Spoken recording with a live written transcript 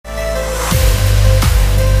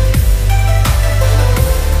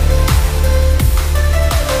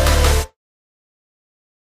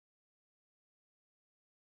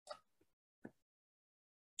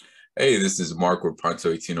Hey, this is Mark with Pronto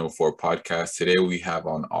 1804 podcast. Today we have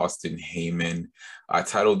on Austen Haymond. I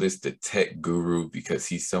titled this The Tech Guru because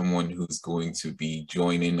he's someone who's going to be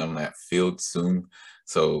joining on that field soon.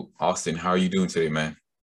 So, Austin, how are you doing today, man?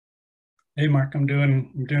 Hey Mark, I'm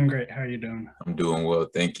doing great. How are you doing? I'm doing well.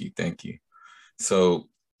 Thank you. Thank you. So,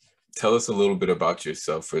 tell us a little bit about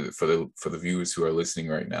yourself for the viewers who are listening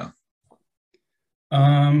right now.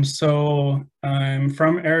 So I'm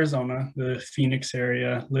from Arizona, the Phoenix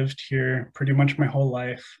area. Lived here pretty much my whole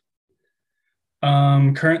life.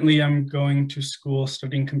 Currently I'm going to school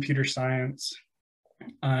studying computer science.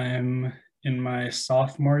 I'm in my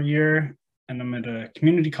sophomore year and I'm at a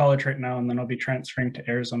community college right now, and then I'll be transferring to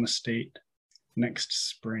Arizona State next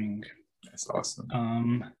spring. That's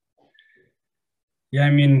awesome. Yeah,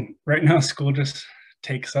 I mean, right now school just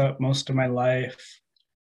takes up most of my life.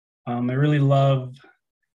 I really love,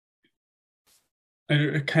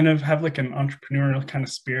 I kind of have like an entrepreneurial kind of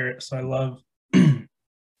spirit. So I love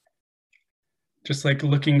just like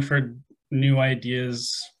looking for new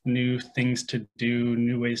ideas, new things to do,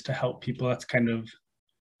 new ways to help people. That's kind of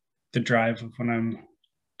the drive of when I'm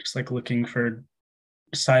just like looking for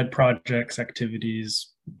side projects,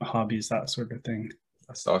 activities, hobbies, that sort of thing.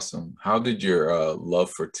 That's awesome. How did your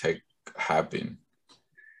love for tech happen?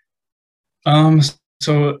 Um,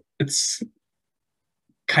 so it's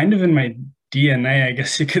kind of in my DNA, I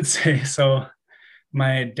guess you could say. So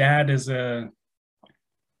my dad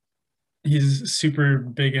he's super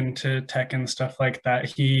big into tech and stuff like that.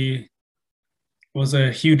 He was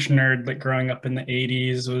a huge nerd like growing up in the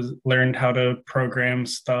 80s, was learned how to program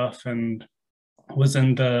stuff and was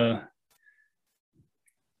in the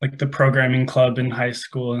programming club in high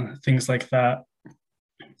school and things like that.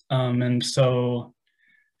 And so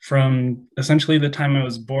from essentially the time I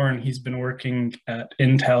was born, he's been working at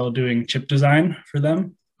Intel doing chip design for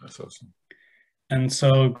them. That's awesome. And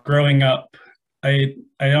so growing up, I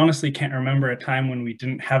honestly can't remember a time when we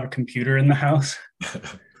didn't have a computer in the house.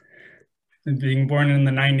 Being born in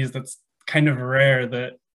the 90s, that's kind of rare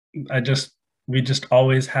that I just we just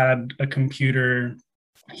always had a computer.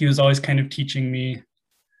 He was always kind of teaching me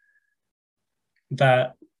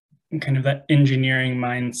that kind of that engineering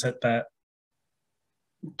mindset, that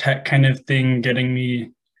tech kind of thing, getting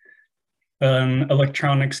me an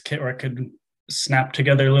electronics kit where I could snap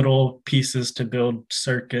together little pieces to build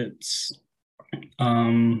circuits,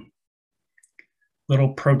 um,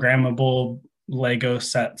 little programmable Lego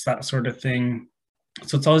sets, that sort of thing.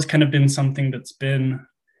 So it's always kind of been something that's been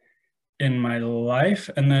in my life.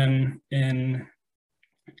 And then in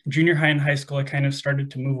junior high and high school, I kind of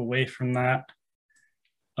started to move away from that.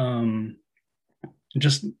 Um,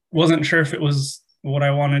 just wasn't sure if it was what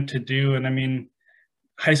I wanted to do. And I mean,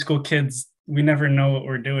 high school kids, we never know what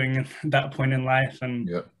we're doing at that point in life. And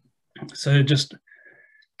Yeah. so it just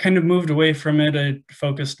kind of moved away from it. I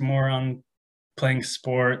focused more on playing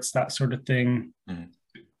sports, that sort of thing. Mhm.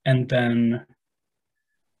 And then,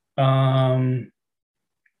 um,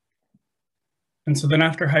 and so then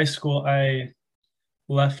after high school, I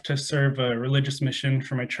left to serve a religious mission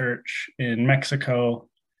for my church in Mexico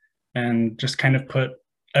and just kind of put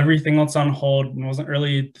everything else on hold and wasn't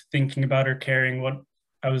really thinking about or caring what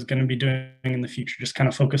I was going to be doing in the future. Just kind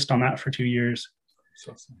of focused on that for 2 years. That's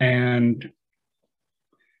awesome. And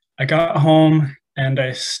I got home and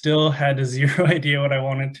I still had zero idea what I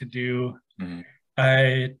wanted to do. Mhm.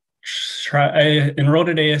 I I enrolled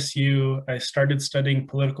at ASU. I started studying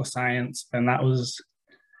political science, and that was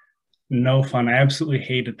no fun. I absolutely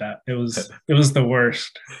hated that. It was the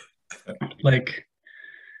worst. Like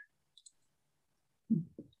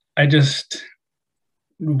I just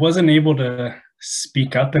wasn't able to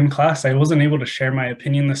speak up in class. I wasn't able to share my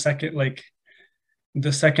opinion the second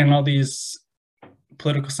all these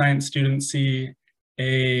political science students see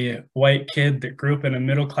a white kid that grew up in a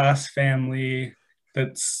middle class family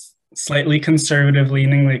that's slightly conservative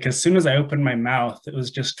leaning. Like as soon as I opened my mouth, it was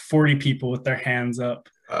just 40 people with their hands up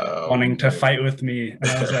wanting to Man. fight with me. And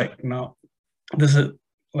I was like, no, this is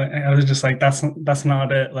like I was just like, that's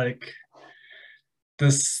not it. Like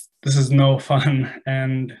this is no fun.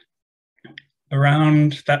 And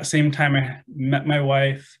around that same time I met my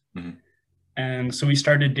wife, Mhm. and so we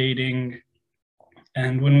started dating.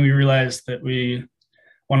 And when we realized that we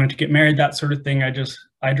wanted to get married, that sort of thing,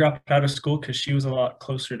 I dropped out of school because she was a lot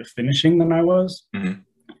closer to finishing than I was. Mhm.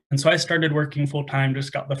 And so I started working full time,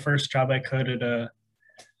 just got the first job I could at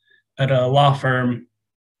a law firm,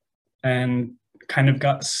 and kind of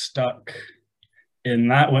got stuck in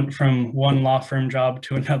that. Went from one law firm job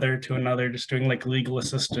to another, just doing like legal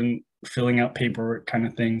assistant, filling out paperwork kind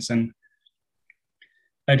of things. And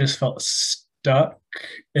I just felt stuck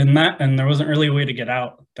in that, and there wasn't really a way to get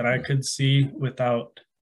out that I could see without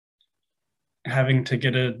having to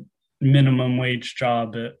get a minimum wage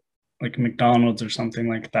job at like McDonald's or something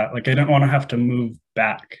like that. Like I didn't want to have to move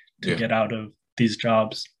back to get out of these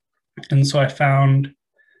jobs. And so I found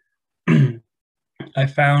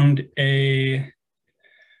a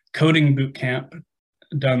coding boot camp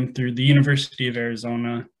done through the University of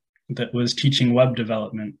Arizona that was teaching web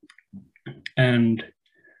development. And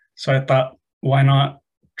so I thought, why not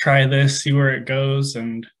try this, see where it goes?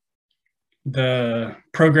 And the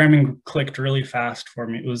programming clicked really fast for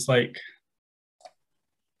me. It was like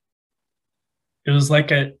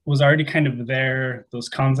it was already kind of there. Those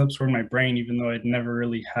concepts were in my brain, even though I'd never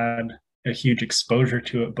really had a huge exposure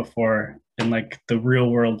to it before in like the real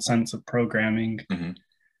world sense of programming. Mm-hmm.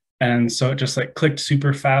 And so it just like clicked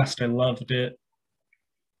super fast. I loved it.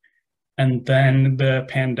 And then the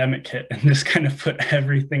pandemic hit and just kind of put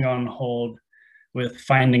everything on hold with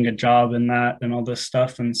finding a job in that and all this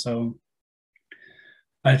stuff. And so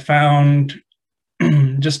I found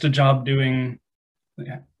just a job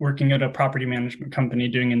working at a property management company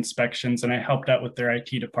doing inspections, and I helped out with their IT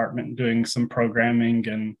department doing some programming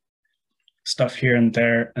and stuff here and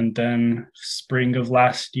there. And then spring of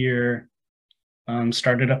last year,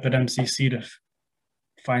 started up at MCC to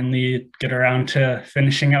finally get around to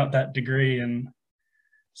finishing out that degree. And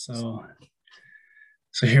so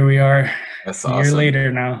here we are. That's a year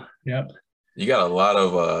later now. Yep. You got a lot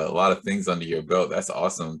of things under your belt. That's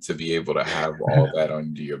awesome to be able to have all that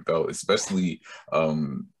under your belt, especially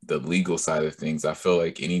the legal side of things. I feel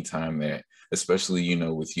like anytime that, especially, you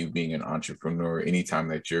know, with you being an entrepreneur, anytime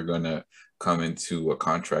that you're going to come into a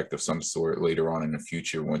contract of some sort later on in the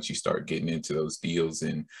future, once you start getting into those deals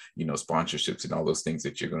and, you know, sponsorships and all those things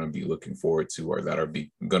that you're going to be looking forward to, or that are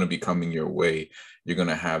going to be coming your way, you're going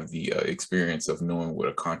to have the experience of knowing what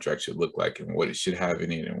a contract should look like and what it should have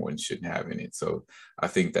in it and what it shouldn't have in it. So I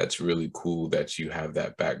think that's really cool that you have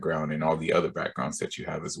that background and all the other backgrounds that you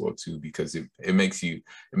have as well too, because it makes you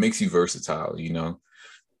versatile, you know.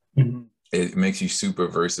 Mm-hmm. It makes you super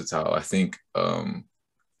versatile. I think one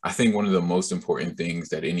of the most important things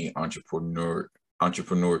that any entrepreneur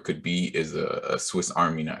could be is a Swiss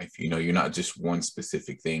Army knife. You know, you're not just one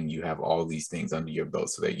specific thing. You have all these things under your belt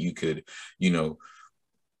so that you could, you know,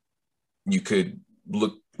 you could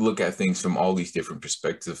look at things from all these different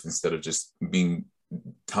perspectives instead of just being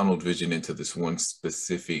tunnel vision into this one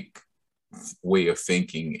specific way of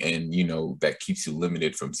thinking, and, you know, that keeps you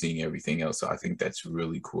limited from seeing everything else. So I think that's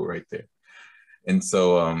really cool right there. And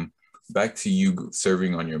so back to you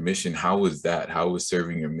serving on your mission. How was that? How was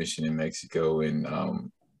serving your mission in Mexico? And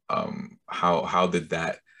how did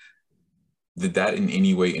that in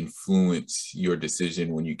any way influence your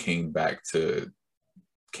decision when you came back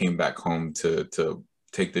home to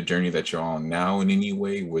take the journey that you're on now in any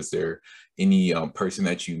way? Was there any person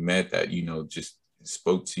that you met that, you know, just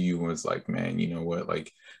spoke to you and was like, man, you know what,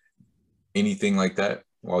 like anything like that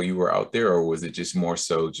while you were out there? Or was it just more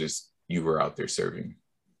so just you were out there serving?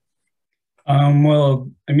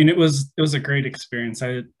 Well, I mean, it was a great experience.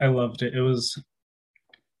 I loved it. It was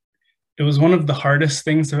one of the hardest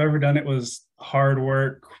things I've ever done. It was hard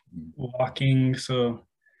work, walking. So,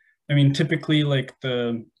 I mean, typically like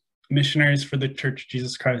the missionaries for the Church of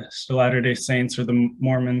Jesus Christ of Latter-day Saints, or the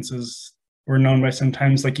Mormons as we're known by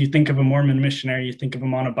sometimes, like you think of a Mormon missionary, you think of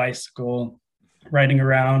them on a bicycle riding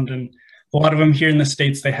around, and a lot of them here in the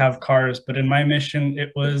States, they have cars, but in my mission,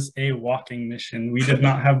 it was a walking mission. We did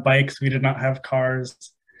not have bikes. We did not have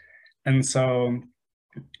cars. And so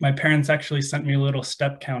my parents actually sent me a little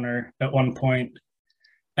step counter at one point.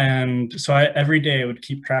 And so every day I would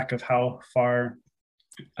keep track of how far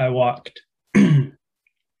I walked.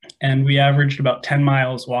 And we averaged about 10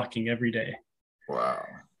 miles walking every day. Wow.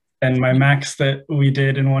 And my max that we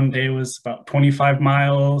did in one day was about 25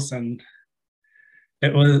 miles. And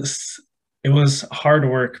it was hard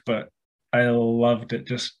work, but I loved it.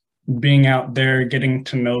 Just being out there, getting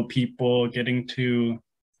to know people, getting to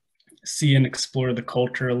see and explore the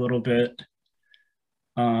culture a little bit.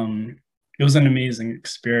 It was an amazing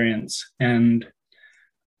experience. And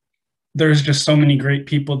there's just so many great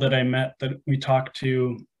people that I met, that we talked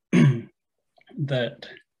to, that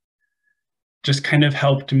just kind of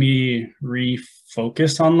helped me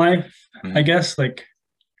refocus on life, I guess, like,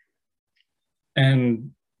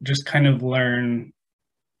 and just kind of learn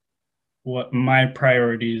what my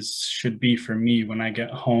priorities should be for me when I get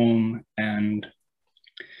home. And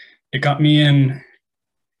it got me in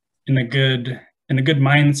a good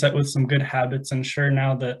mindset with some good habits. And sure,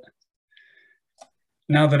 now that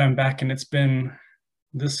I'm back, and it's been,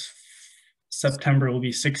 this September will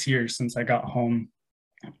be 6 years since I got home,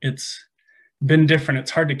 it's been different.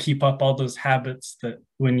 It's hard to keep up all those habits that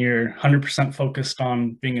when you're 100% focused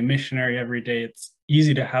on being a missionary every day, it's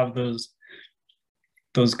easy to have those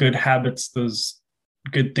good habits, those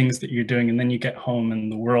good things that you're doing, and then you get home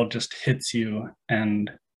and the world just hits you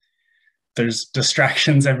and there's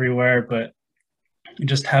distractions everywhere. But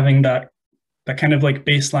just having that kind of like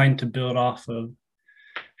baseline to build off of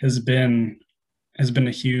has been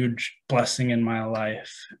a huge blessing in my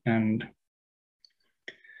life. And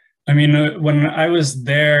I mean, when I was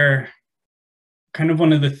there, kind of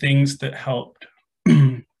one of the things that helped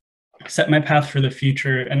set my path for the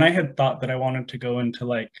future, and I had thought that I wanted to go into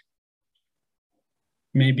like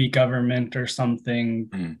maybe government or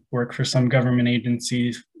something, work for some government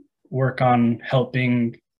agencies, work on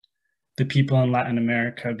helping the people in Latin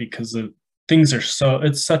America, because of things are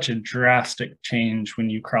it's such a drastic change when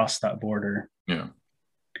you cross that border. Yeah.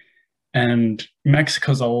 And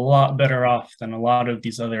Mexico's a lot better off than a lot of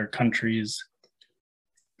these other countries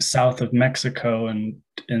south of Mexico and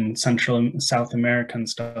in Central and South America and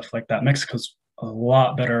stuff like that. Mexico's a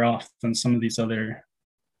lot better off than some of these other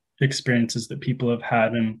experiences that people have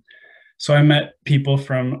had. And so I met people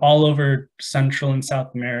from all over Central and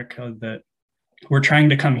South America that were trying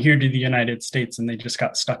to come here to the United States, and they just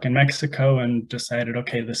got stuck in Mexico and decided,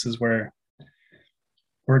 okay, this is where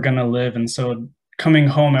we're going to live. And so coming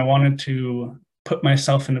home, I wanted to put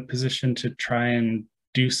myself in a position to try and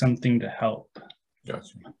do something to help.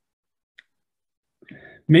 Gotcha.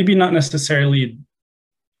 Maybe not necessarily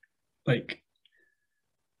like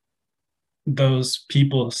those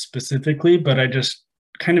people specifically, but I just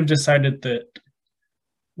kind of decided that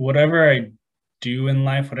whatever I do in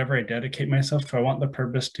life, whatever I dedicate myself to, I want the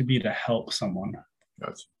purpose to be to help someone.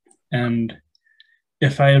 Gotcha. And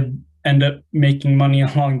if I end up making money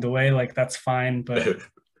along the way, like that's fine. But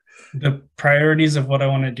the priorities of what I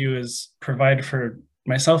want to do is provide for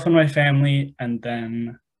myself and my family, and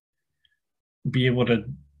then be able to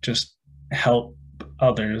just help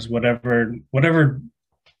others, whatever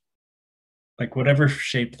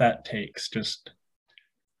shape that takes. Just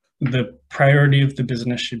the priority of the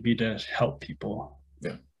business should be to help people.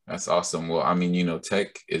 Yeah, that's awesome. Well, I mean,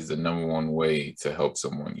 tech is the number one way to help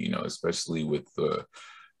someone, especially with the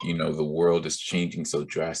world is changing so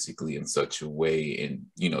drastically in such a way.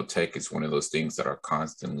 And, tech is one of those things that are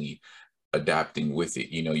constantly adapting with it.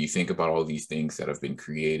 You think about all these things that have been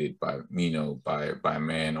created by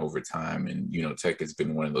man over time, and tech has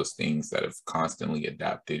been one of those things that have constantly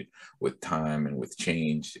adapted with time and with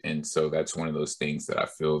change. And so that's one of those things that I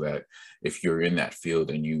feel that if you're in that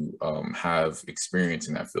field and you have experience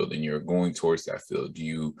in that field and you're going towards that field,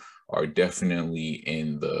 you are definitely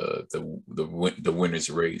in the winner's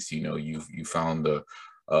race. You found a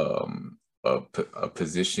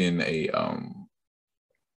position,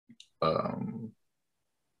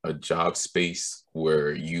 a job space where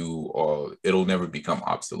it'll never become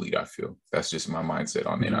obsolete. I feel that's just my mindset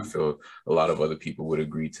on it. I feel a lot of other people would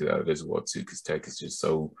agree to that as well too, because tech is just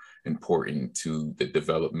so important to the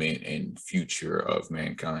development and future of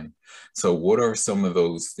mankind. So what are some of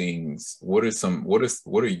those things? What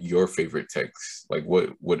are your favorite techs? Like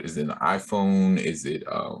what is it, an iPhone? Is it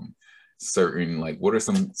certain, like, what are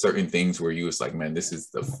some certain things where you was like, man, this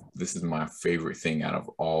is my favorite thing out of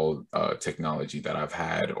all technology that I've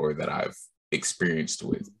had or that I've experienced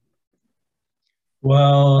with?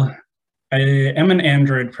 Well, I am an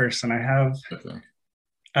Android person. I have,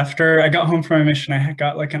 after I got home from my mission, I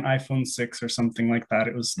got like an iPhone 6 or something like that.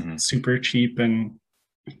 It was super cheap, and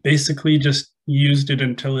basically just used it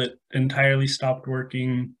until it entirely stopped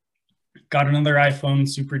working. Got another iPhone,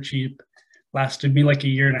 super cheap. Lasted me like a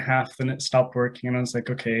year and a half, then it stopped working, and I was like,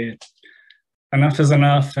 okay, enough is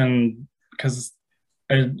enough. And because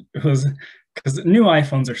new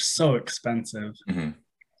iPhones are so expensive,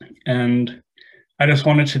 and I just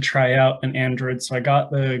wanted to try out an Android, so I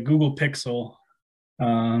got the Google Pixel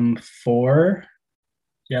 4.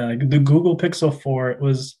 Yeah, the Google Pixel 4. It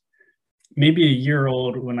was maybe a year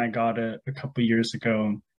old when I got it a couple years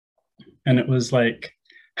ago, and it was like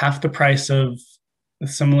half the price of a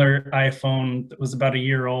similar iPhone that was about a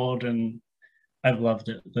year old, and I've loved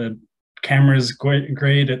it. The camera is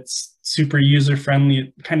great. It's super user friendly.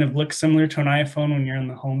 It kind of looks similar to an iPhone when you're on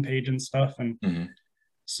the homepage and stuff. And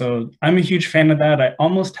so I'm a huge fan of that. I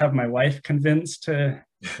almost have my wife convinced to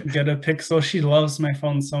get a Pixel. She loves my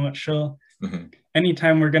phone so much. She'll,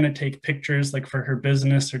 anytime we're going to take pictures, like for her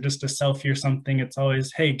business or just a selfie or something, it's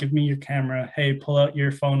always, hey, give me your camera. Hey, pull out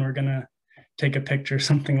your phone. We're going to take a picture,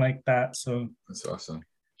 something like that. So that's awesome.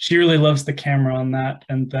 She really loves the camera on that.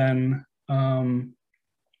 And then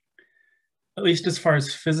at least as far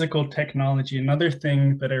as physical technology, another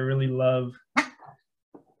thing that I really love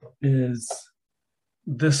is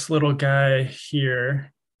this little guy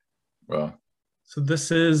here. Well, So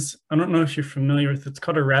this is, I don't know if you're familiar with, it's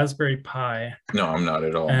called a Raspberry Pi. no, I'm not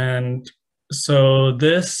at all. And so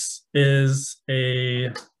this is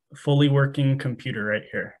a fully working computer right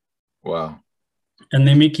here. Wow. And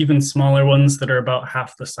they make even smaller ones that are about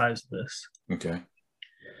half the size of this. Okay.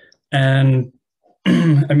 And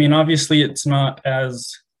I mean, obviously it's not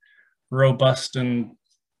as robust and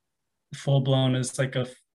full blown as like a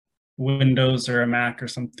Windows or a Mac or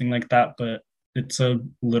something like that, but it's a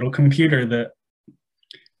little computer that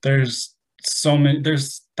there's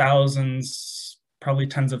there's thousands, probably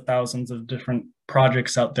tens of thousands of different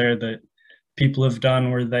projects out there that people have done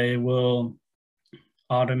where they will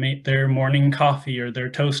automate their morning coffee or their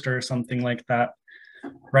toaster or something like that,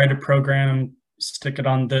 write a program, stick it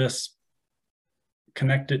on this,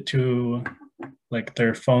 connect it to like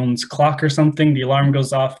their phone's clock or something, the alarm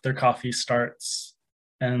goes off, their coffee starts,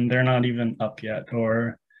 and they're not even up yet.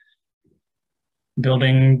 Or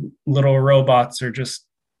building little robots or just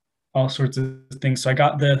all sorts of things. So I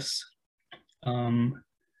got this a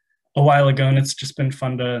while ago, and it's just been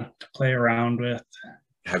fun to play around with.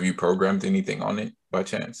 Have you programmed anything on it by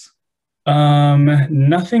chance?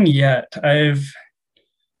 Nothing yet. I've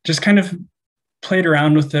just kind of played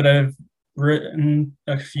around with it. I've written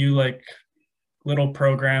a few like little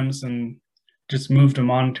programs and just moved them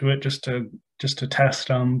onto it just to test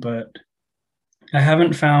them, but I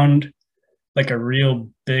haven't found like a real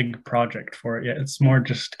big project for it yet. It's more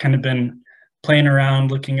just kind of been playing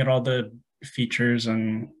around, looking at all the features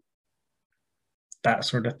and that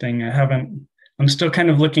sort of thing. I'm still kind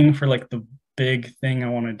of looking for like the big thing I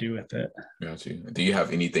want to do with it. Got you. Do you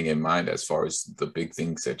have anything in mind as far as the big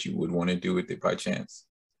things that you would want to do with it by chance?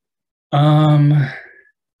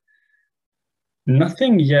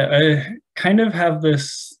 Nothing yet. I kind of have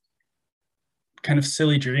this kind of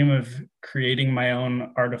silly dream of creating my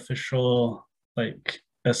own artificial like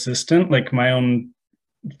assistant, like my own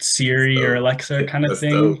Siri or Alexa kind of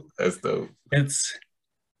thing. Dope. That's dope. It's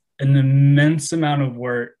an immense amount of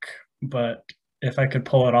work, but if I could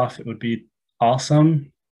pull it off, it would be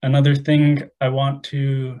awesome. Another thing I kind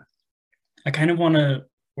of want to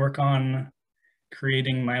work on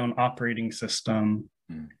creating my own operating system,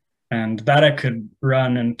 and that I could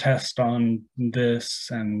run and test on this,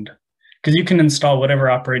 and because you can install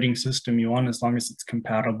whatever operating system you want as long as it's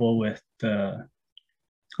compatible with the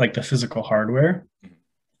physical hardware.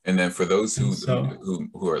 And then for those who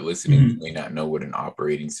are listening who may not know what an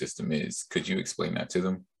operating system is, could you explain that to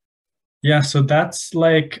them? Yeah, so that's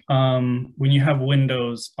like when you have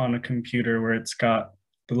Windows on a computer where it's got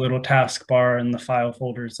the little taskbar and the file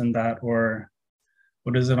folders and that, or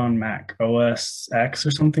what is it on Mac? OS X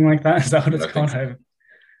or something like that? Is that what it's called? So.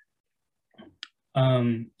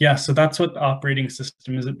 Yeah, so that's what the operating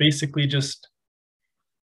system is. It basically just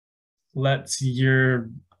lets your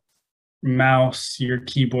mouse, your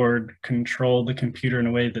keyboard control the computer in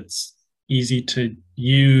a way that's easy to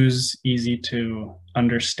use, easy to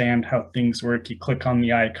understand how things work. You click on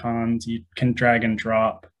the icons, you can drag and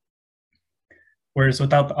drop. Whereas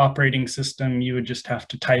without the operating system, you would just have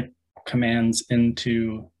to type commands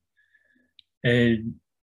into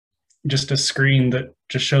just a screen that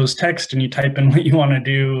just shows text and you type in what you want to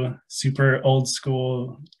do, super old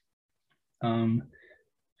school.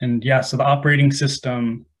 And yeah, so the operating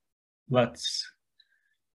system and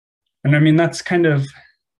I mean, that's kind of,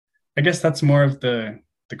 I guess that's more of the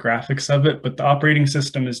graphics of it, but the operating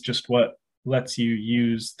system is just what lets you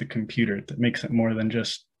use the computer, that makes it more than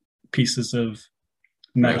just pieces of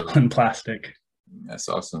metal and plastic. That's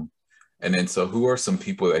awesome. And then, so who are some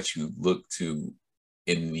people that you look to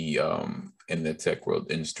in the tech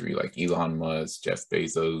world industry, like Elon Musk, Jeff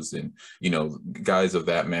Bezos, and guys of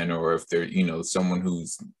that manner, or if they're someone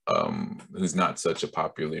who's not such a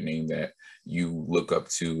popular name that you look up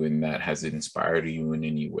to and that has inspired you in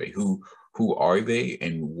any way? Who are they,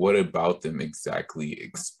 and what about them exactly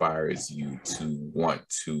inspires you to want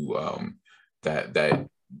to that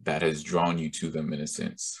has drawn you to them in a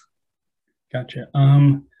sense? Gotcha.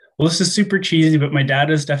 Well, this is super cheesy, but my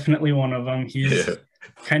dad is definitely one of them. He's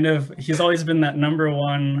always been that number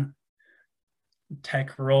one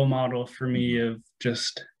tech role model for me, of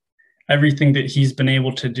just everything that he's been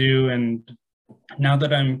able to do. And now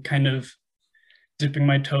that I'm kind of dipping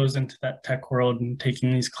my toes into that tech world and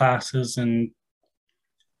taking these classes and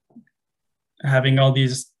having all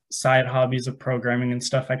these side hobbies of programming and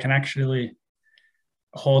stuff, I can actually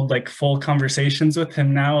hold like full conversations with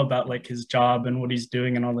him now about like his job and what he's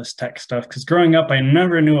doing and all this tech stuff. Because growing up, I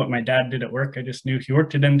never knew what my dad did at work. I just knew he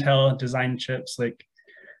worked at Intel, designed chips, like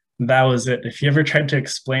that was it. If you ever tried to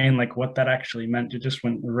explain like what that actually meant, it just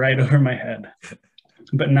went right over my head.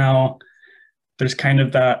 But now there's kind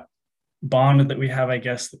of that bond that we have, I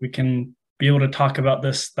guess, that we can be able to talk about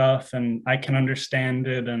this stuff and I can understand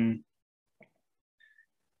it. And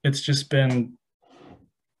it's just been,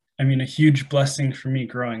 I mean, a huge blessing for me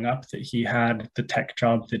growing up that he had the tech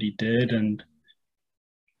job that he did and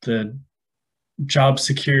the job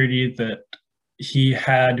security that he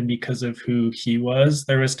had because of who he was.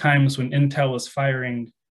 There was times when Intel was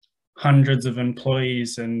firing hundreds of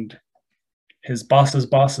employees and his boss's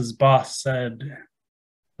boss's boss said,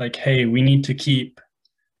 like, hey, we need to keep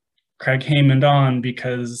Craig Haymond on,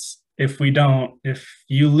 because if we don't, if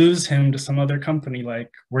you lose him to some other company, like,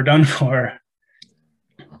 we're done for.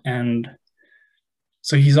 And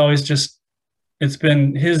so he's always just, it's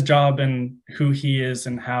been his job and who he is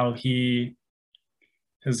and how he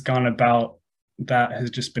has gone about that has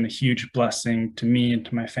just been a huge blessing to me and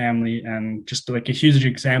to my family, and just like a huge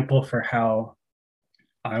example for how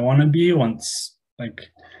I want to be once, like,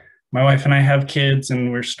 my wife and I have kids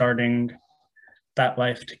and we're starting that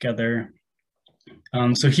life together.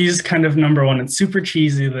 So he's kind of number one. It's super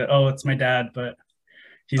cheesy that, oh, it's my dad, but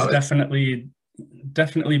he's definitely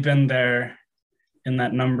been there in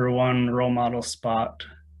that number one role model spot.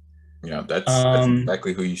 Yeah, that's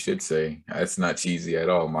exactly who you should say. That's not cheesy at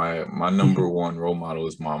all. My number one role model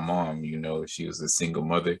is my mom. You know, she was a single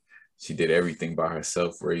mother. She did everything by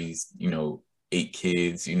herself, raised, 8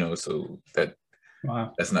 kids, so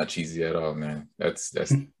Wow. that's not cheesy at all, man. That's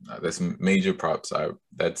major props.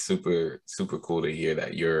 That's super, super cool to hear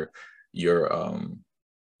that your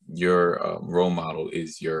role model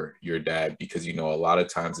is your dad, because a lot of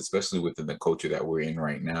times, especially within the culture that we're in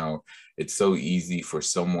right now, it's so easy for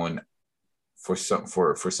somebody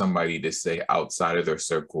to say outside of their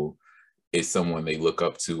circle is someone they look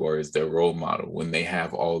up to or is their role model, when they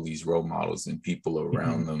have all these role models and people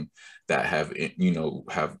around them that have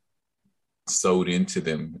sewed into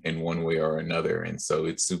them in one way or another. And so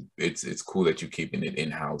it's cool that you're keeping it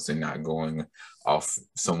in-house and not going off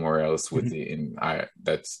somewhere else with it. And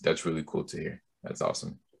that's really cool to hear. That's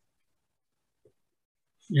awesome.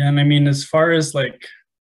 Yeah. And I mean, as far as like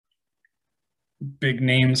big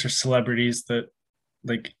names or celebrities that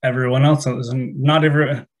like everyone else, not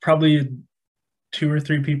every, probably 2 or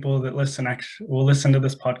 3 people that will listen to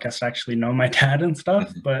this podcast actually know my dad and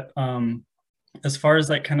stuff. But as far as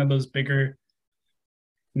like kind of those bigger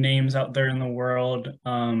names out there in the world,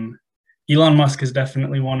 Elon Musk is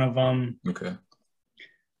definitely one of them. Okay.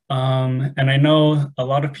 And I know a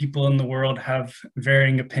lot of people in the world have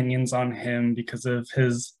varying opinions on him because of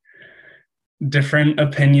his different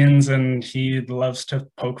opinions, and he loves to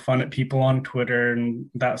poke fun at people on Twitter and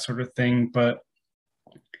that sort of thing. But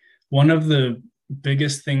one of the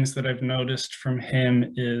biggest things that I've noticed from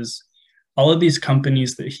him is all of these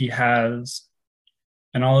companies that he has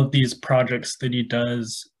and all of these projects that he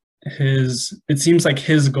does, it seems like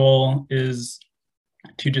his goal is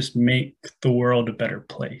to just make the world a better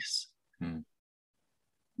place.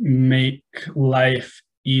 Make life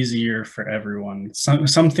easier for everyone.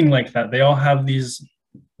 Something like that. They all have these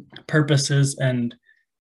purposes, and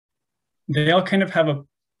they all kind of have a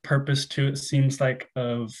purpose too, it seems like,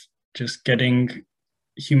 of just getting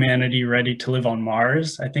humanity ready to live on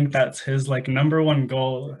Mars. I think that's his like number one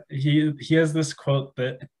goal. He has this quote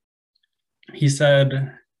that he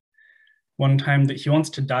said one time, that he wants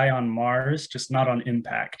to die on Mars, just not on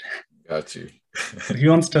impact. Got you. He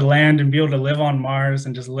wants to land and be able to live on Mars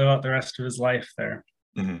and just live out the rest of his life there.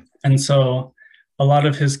 And so a lot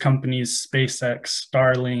of his companies, SpaceX,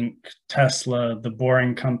 Starlink, Tesla, the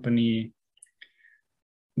Boring Company,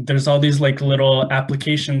 there's all these like little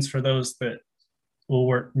applications for those that will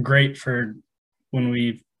work great for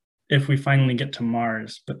if we finally get to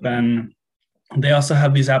Mars. But then they also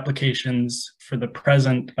have these applications for the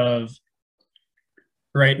present of,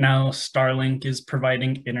 right now, Starlink is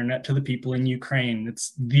providing internet to the people in Ukraine.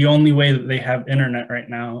 It's the only way that they have internet right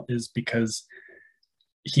now is because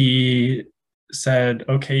he said,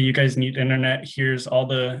 okay, you guys need internet. Here's all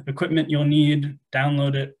the equipment you'll need.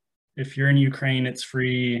 Download it. If you're in Ukraine, it's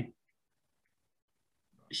free.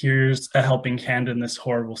 Here's a helping hand in this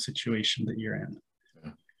horrible situation that you're in.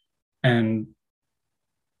 And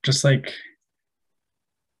just like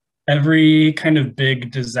every kind of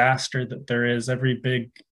big disaster that there is, every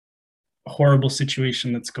big horrible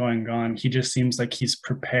situation that's going on, he just seems like he's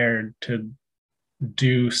prepared to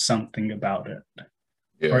do something about it.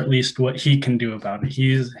 Or at least what he can do about it.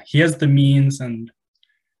 He has the means and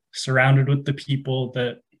surrounded with the people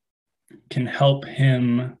that can help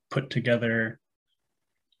him put together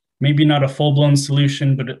maybe not a full-blown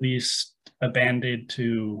solution, but at least a band-aid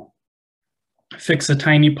to fix a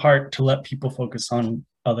tiny part to let people focus on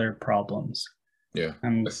other problems. Yeah.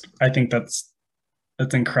 And I think that's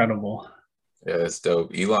incredible. Yeah, that's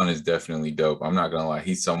dope. Elon is definitely dope. I'm not gonna lie.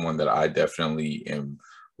 He's someone that I definitely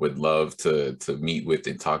would love to meet with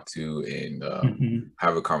and talk to and Mm-hmm.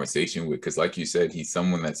 have a conversation with. Because, like you said, he's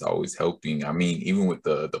someone that's always helping. I mean, even with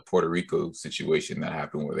the Puerto Rico situation that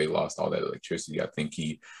happened where they lost all that electricity, I think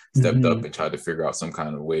he stepped up Mm-hmm. and tried to figure out some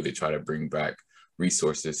kind of way to try to bring back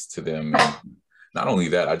resources to them. And not only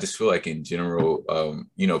that, I just feel like in general,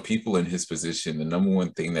 people in his position, the number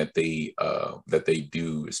one thing that they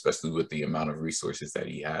do, especially with the amount of resources that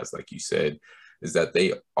he has, like you said, is that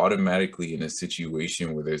they automatically, in a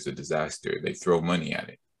situation where there's a disaster, they throw money at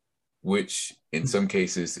it, which in some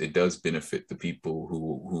cases it does benefit the people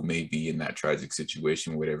who may be in that tragic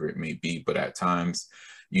situation, whatever it may be. But at times,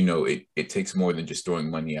 it takes more than just throwing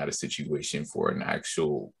money at a situation for an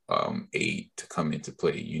actual aid to come into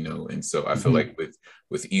play, And so I feel like Mm-hmm.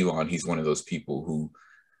 with Elon, he's one of those people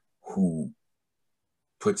who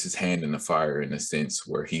puts his hand in the fire, in a sense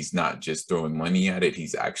where he's not just throwing money at it,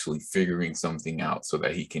 he's actually figuring something out so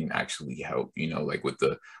that he can actually help, like with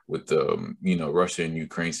the Russia and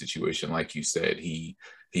Ukraine situation. Like you said, he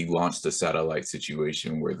launched a satellite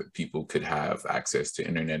situation where the people could have access to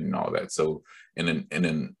internet and all that. So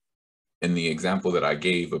in the example that I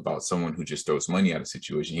gave about someone who just throws money at a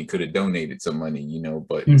situation, he could have donated some money,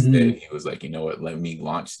 but instead Mm-hmm. he was like, you know what, let me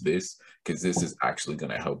launch this because this is actually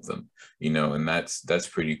going to help them, and that's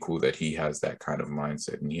pretty cool that he has that kind of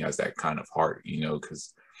mindset and he has that kind of heart,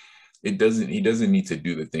 because he doesn't need to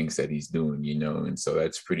do the things that he's doing, and so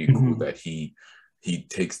that's pretty cool Mm-hmm. that he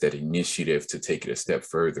takes that initiative to take it a step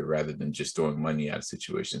further rather than just throwing money at a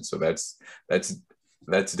situation. So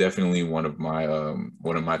that's definitely one of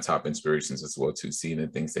my top inspirations as well too, seeing the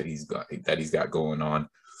things that he's got going on.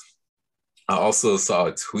 I also saw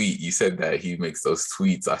a tweet. You said that he makes those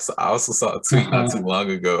tweets. I also saw a tweet not too Uh-huh. long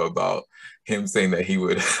ago about him saying that he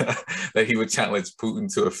would that he would challenge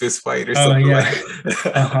Putin to a fist fight or Oh something like yeah.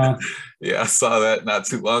 that. Uh-huh. Yeah, I saw that not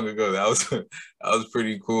too long ago. That was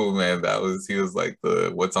pretty cool, man. He was like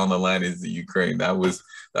the what's on the line is the Ukraine. That was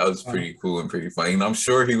Uh, pretty cool and pretty funny. And I'm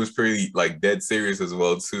sure he was pretty like dead serious as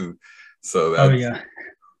well too. So oh that's yeah.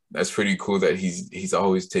 that's pretty cool that he's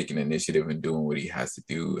always taking initiative and doing what he has to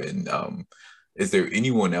do. And is there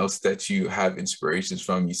anyone else that you have inspirations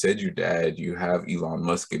from? You said your dad, you have Elon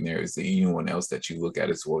Musk in there. Is there anyone else that you look at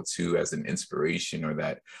as well too as an inspiration, or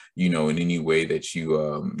that in any way that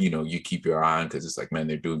you keep your eye on because it's like, man,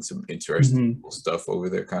 they're doing some interesting Mm-hmm. cool stuff over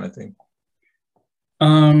there, kind of thing?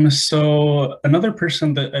 So another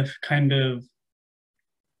person that I've kind of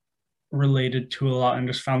related to a lot and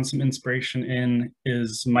just found some inspiration in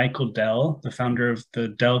is Michael Dell, the founder of the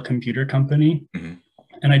Dell Computer Company. Mm-hmm.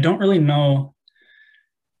 And I don't really know,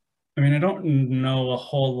 I don't know a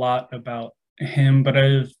whole lot about him, but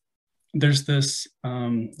there's this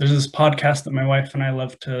podcast that my wife and I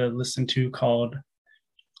love to listen to called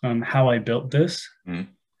How I Built This.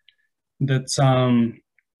 Mm-hmm. That's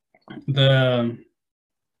the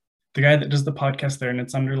the guy that does the podcast there, and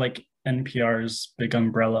it's under like NPR's big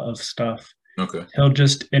umbrella of stuff. Okay. He'll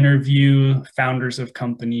just interview founders of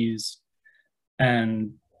companies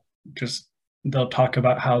and just they'll talk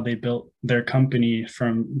about how they built their company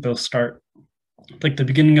they'll start like the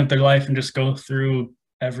beginning of their life and just go through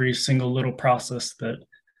every single little process that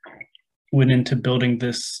went into building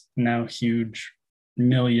this now huge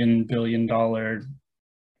 $1 billion or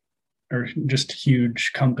just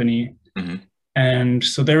huge company. Mm-hmm. And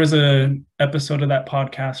so there was a episode of that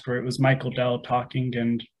podcast where it was Michael Dell talking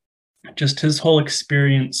and just his whole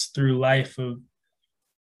experience through life of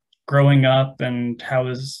growing up and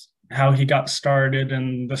how he got started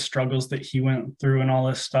and the struggles that he went through and all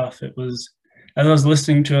this stuff. It was, as I was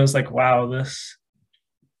listening to it, I was like, wow, this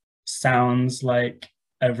sounds like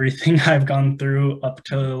everything I've gone through up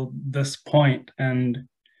till this point. And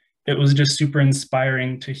it was just super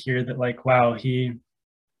inspiring to hear that, like, wow, he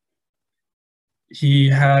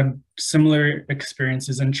had similar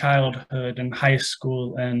experiences in childhood and high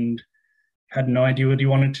school and had no idea what he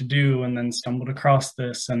wanted to do, and then stumbled across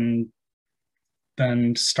this and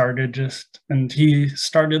then he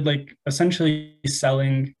started like essentially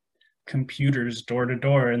selling computers door to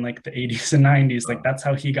door in like the 80s and 90s. Like that's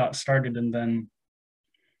how he got started, and then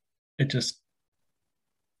it just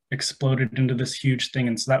exploded into this huge thing.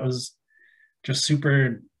 And so that was just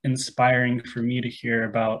super inspiring for me to hear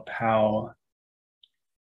about how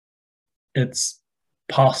it's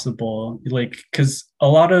possible, like, because a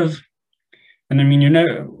lot of, and I mean,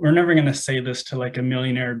 we're never going to say this to like a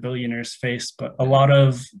millionaire or billionaire's face, but a lot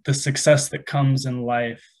of the success that comes in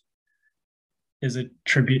life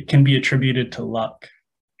can be attributed to luck.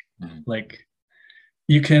 Mm-hmm. Like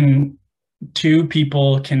you can two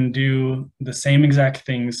people can do the same exact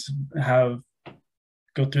things,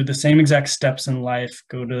 go through the same exact steps in life,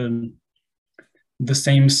 go to the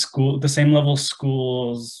same school, the same level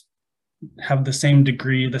schools, have the same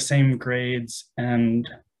degree, the same grades, and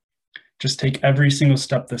just take every single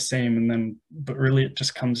step the same. And then, but really it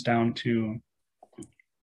just comes down to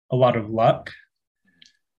a lot of luck.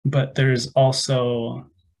 But there's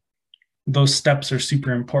also, those steps are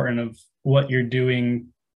super important of what you're doing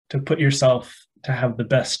to put yourself to have the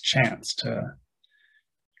best chance to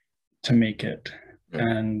make it. Yeah.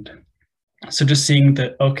 And so just seeing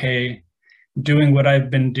that, okay, doing what I've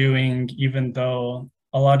been doing, even though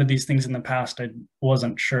a lot of these things in the past, I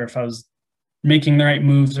wasn't sure if I was making the right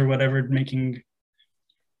moves or whatever,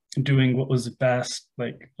 doing what was best.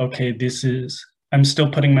 Like, okay, I'm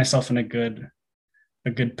still putting myself in a good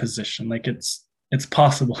position. Like it's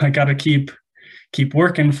possible. I got to keep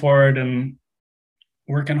working for it and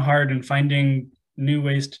working hard and finding new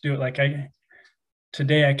ways to do it. Like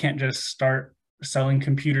today I can't just start selling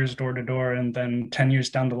computers door to door and then 10 years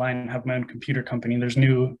down the line have my own computer company. There's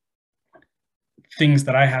new things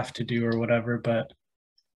that I have to do or whatever, but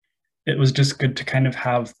it was just good to kind of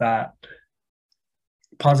have that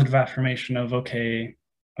positive affirmation of, okay,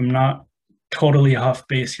 I'm not totally off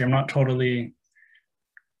base here. I'm not totally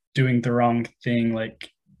doing the wrong thing. Like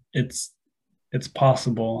it's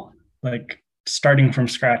possible, like starting from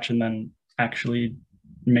scratch and then actually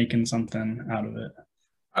making something out of it.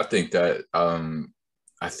 I think that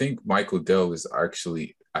I think Michael Dell is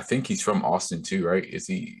actually, I think he's from Austin too, right? Is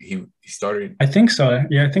he started? I think so.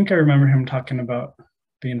 Yeah, I think I remember him talking about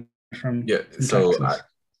being from So Texas.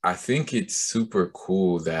 I think it's super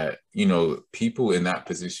cool that, you know, people in that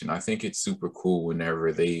position, I think it's super cool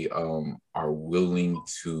whenever they are willing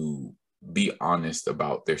to be honest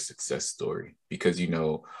about their success story. Because, you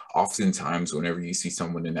know, oftentimes whenever you see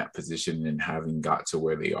someone in that position and having got to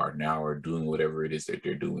where they are now or doing whatever it is that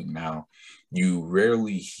they're doing now, you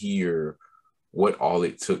rarely hear what all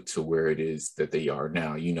it took to where it is that they are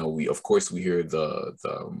now. You know, we of course we hear the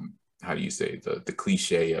how do you say, the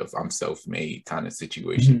cliche of I'm self-made kind of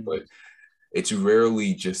situation, Mm-hmm. but it's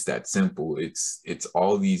rarely just that simple. It's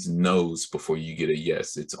all these no's before you get a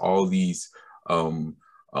yes. It's all these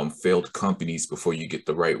failed companies before you get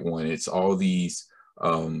the right one. It's all these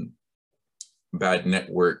bad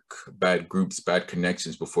network, bad groups, bad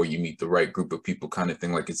connections before you meet the right group of people, kind of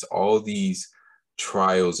thing. Like it's all these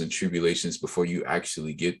trials and tribulations before you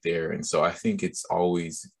actually get there. And so I think it's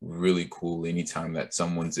always really cool anytime that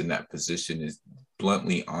someone's in that position is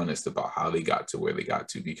bluntly honest about how they got to where they got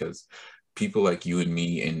to, because people like you and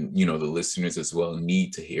me and, you know, the listeners as well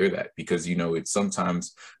need to hear that, because, you know, it's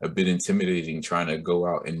sometimes a bit intimidating trying to go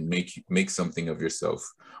out and make something of yourself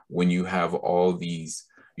when you have all these,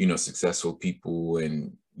 you know, successful people,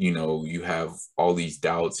 and you know, you have all these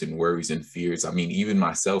doubts and worries and fears. I mean, even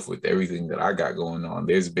myself with everything that I got going on,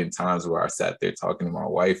 there's been times where I sat there talking to my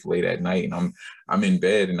wife late at night, and I'm in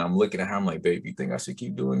bed and I'm looking at her, I'm like, babe, you think I should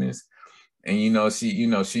keep doing this? And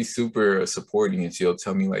she's super supporting, and she'll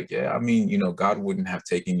tell me like, yeah, I mean, you know, God wouldn't have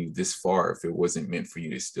taken you this far if it wasn't meant for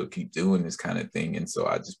you to still keep doing this kind of thing. And so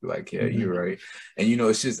I just be like, yeah, you're right. And you know,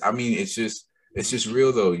 it's just, I mean, it's just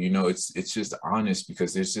real though, you know, it's just honest,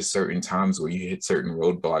 because there's just certain times where you hit certain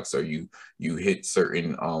roadblocks, or you hit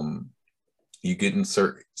certain you get in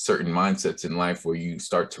certain mindsets in life where you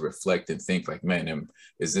start to reflect and think like, man,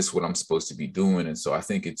 is this what I'm supposed to be doing? And so I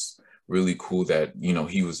think it's really cool that, you know,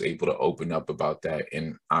 he was able to open up about that.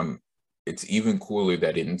 And it's even cooler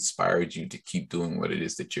that it inspired you to keep doing what it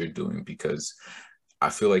is that you're doing, because I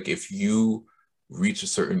feel like if you reach a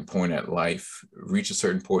certain point in life,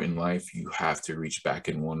 you have to reach back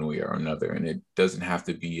in one way or another. And it doesn't have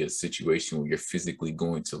to be a situation where you're physically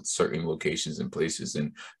going to certain locations and places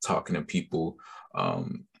and talking to people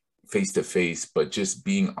face to face, but just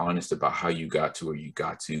being honest about how you got to where you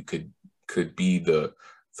got to could be the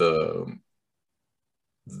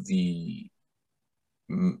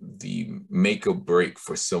make or break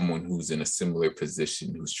for someone who's in a similar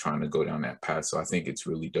position, who's trying to go down that path. So I think it's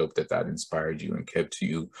really dope that that inspired you and kept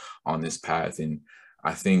you on this path. And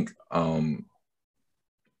I think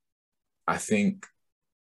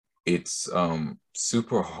it's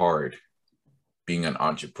super hard being an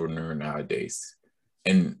entrepreneur nowadays.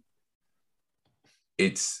 And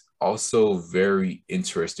it's also very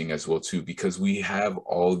interesting as well too, because we have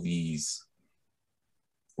all these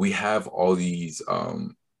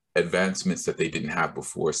advancements that they didn't have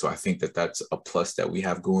before. So I think that that's a plus that we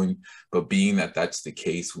have going. But being that that's the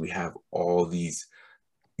case, we have all these,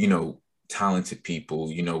 you know, talented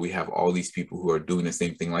people. You know, we have all these people who are doing the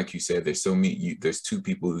same thing. Like you said, there's so many. There's two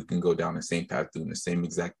people who can go down the same path doing the same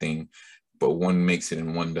exact thing, but one makes it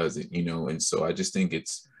and one doesn't, you know? And so I just think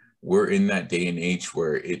we're in that day and age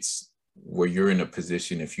where you're in a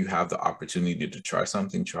position, if you have the opportunity to try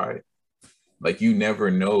something, try it. Like, you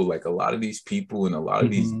never know, like, a lot of these people and a lot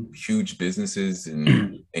of these huge businesses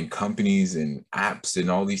and companies and apps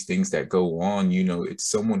and all these things that go on, you know, it's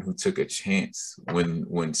someone who took a chance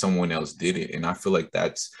when someone else did it. And I feel like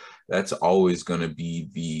that's always going to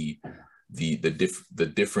be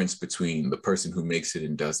the difference between the person who makes it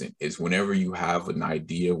and doesn't, is whenever you have an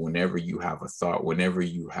idea, whenever you have a thought, whenever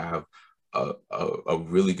you have a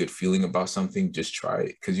really good feeling about something, just try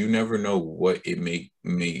it, because you never know what it may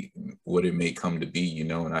come to be, you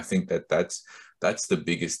know. And I think that's the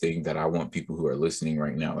biggest thing that I want people who are listening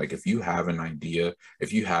right now. Like, if you have an idea,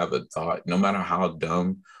 if you have a thought, no matter how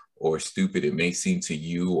dumb or stupid it may seem to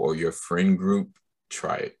you or your friend group,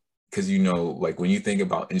 try it. Because, you know, like, when you think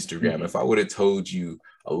about Instagram, if I would have told you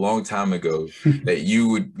a long time ago that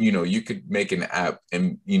you could make an app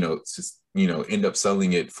and, you know, just, you know, end up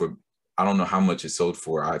selling it for, I don't know how much it sold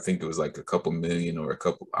for. I think it was like a couple million or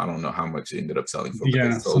I don't know how much it ended up selling for.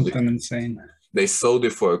 Yeah, something insane. They sold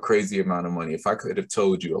it for a crazy amount of money. If I could have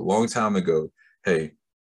told you a long time ago, hey,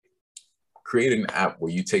 create an app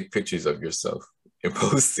where you take pictures of yourself and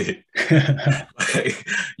post it, like,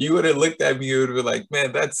 you would have looked at me and would have been like,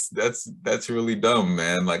 man, that's really dumb,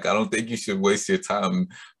 man. Like, I don't think you should waste your time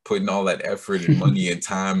putting all that effort and money and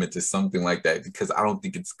time into something like that, because I don't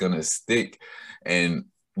think it's gonna stick. And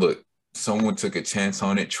look, someone took a chance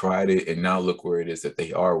on it, tried it, and now look where it is that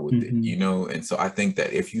they are with it, you know? And so I think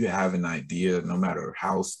that if you have an idea, no matter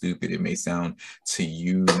how stupid it may sound to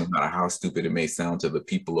you, no matter how stupid it may sound to the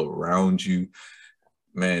people around you,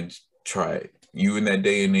 man, try it. You in that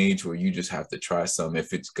day and age where you just have to try something.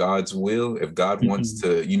 If it's God's will, if God wants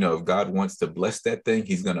to, you know, if God wants to bless that thing,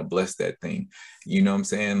 he's going to bless that thing. You know what I'm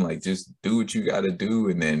saying? Like, just do what you got to do.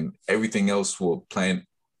 And then everything else will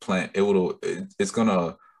it's going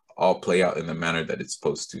to all play out in the manner that it's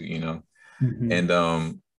supposed to, you know?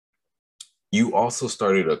 And you also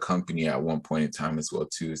started a company at one point in time as well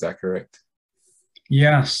too. Is that correct?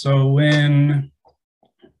 Yeah. So when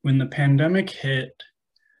the pandemic hit,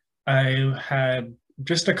 I had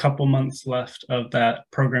just a couple months left of that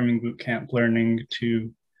programming bootcamp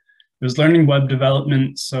it was learning web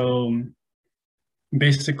development. So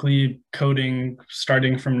basically coding,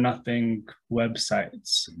 starting from nothing,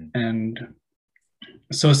 websites. And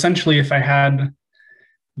so essentially, if I had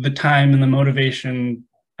the time and the motivation,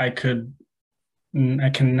 I can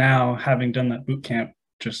now, having done that bootcamp,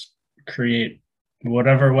 just create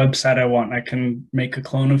whatever website I want. I can make a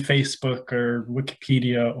clone of Facebook or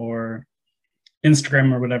Wikipedia or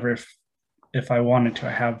Instagram or whatever if I wanted to.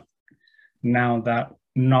 I have now that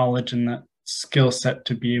knowledge and that skill set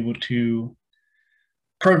to be able to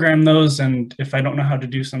program those. And if I don't know how to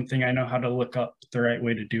do something, I know how to look up the right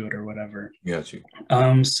way to do it or whatever. Got you.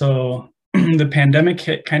 So the pandemic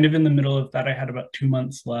hit kind of in the middle of that. I had about 2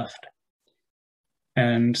 months left.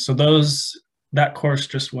 And so that course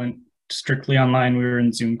just went strictly online. We were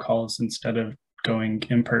in Zoom calls instead of going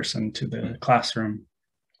in person to the classroom.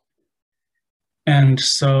 And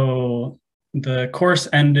so the course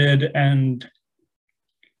ended, and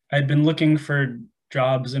I'd been looking for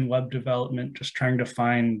jobs in web development, just trying to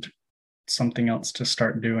find something else to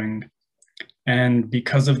start doing. And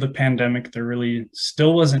because of the pandemic, there really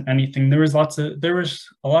still wasn't anything. There was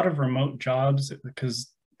a lot of remote jobs,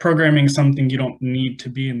 because programming is something you don't need to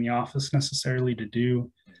be in the office necessarily to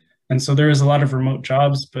do. And so there was a lot of remote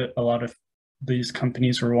jobs, but a lot of these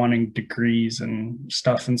companies were wanting degrees and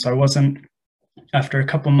stuff. And so after a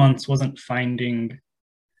couple months, wasn't finding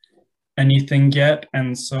anything yet.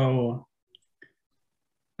 And so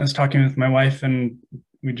I was talking with my wife, and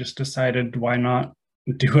we just decided, why not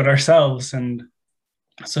do it ourselves? And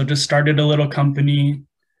so just started a little company.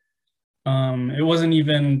 It wasn't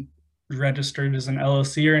even registered as an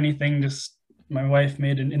LLC or anything. Just my wife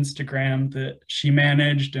made an Instagram that she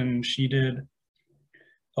managed, and she did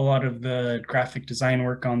a lot of the graphic design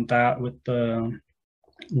work on that with the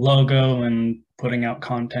logo and putting out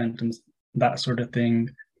content and that sort of thing.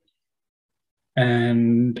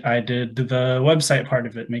 And I did the website part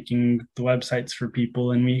of it, making the websites for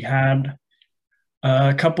people. And we had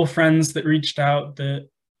a couple friends that reached out that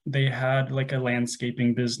they had like a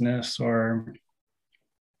landscaping business, or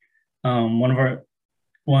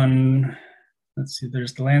let's see,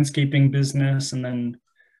 there's the landscaping business and then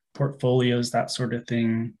portfolios, that sort of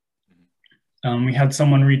thing. We had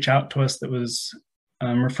someone reach out to us that was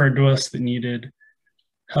referred to us that needed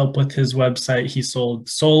help with his website. He sold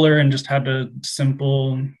solar and just had a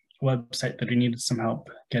simple website that he needed some help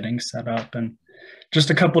getting set up, and just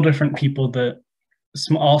a couple different people that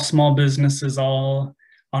all small businesses, all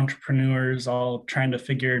entrepreneurs, all trying to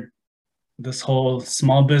figure this whole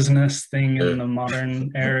small business thing in Yeah. the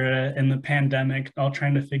modern era, in the pandemic, all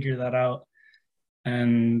trying to figure that out.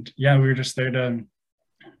 And yeah, we were just there to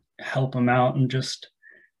help them out and just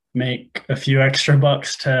make a few extra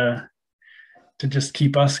bucks to just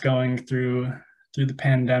keep us going through the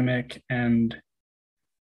pandemic. And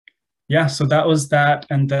yeah, so that was that.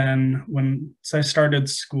 And then once I started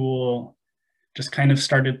school, just kind of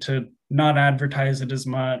started to not advertise it as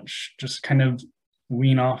much, just kind of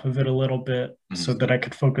wean off of it a little bit so that I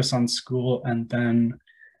could focus on school. And then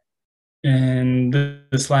in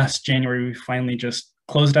this last January, we finally just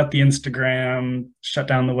closed out the Instagram, shut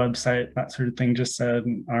down the website, that sort of thing. Just said,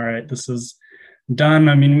 all right, this is done.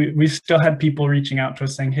 I mean, we still had people reaching out to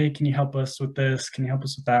us saying, hey, can you help us with this? Can you help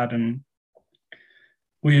us with that? And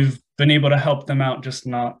we've been able to help them out, just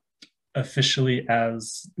not officially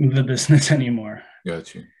as the business anymore.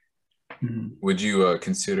 Got you. Mm-hmm. Would you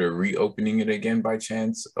consider reopening it again by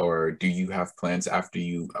chance, or do you have plans after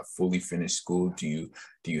you fully finish school? Do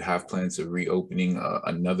you have plans of reopening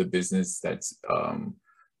another business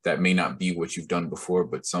that may not be what you've done before,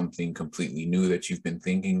 but something completely new that you've been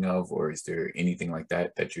thinking of, or is there anything like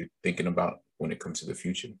that that you're thinking about when it comes to the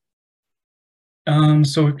future?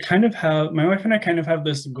 So we kind of have, my wife and I kind of have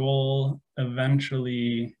this goal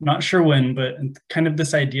eventually, not sure when, but kind of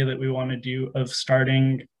this idea that we want to do of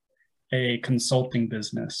starting a consulting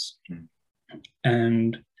business.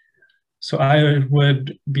 And so I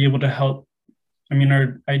would be able to help. I mean,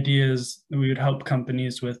 our idea is that we would help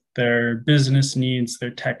companies with their business needs, their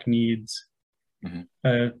tech needs.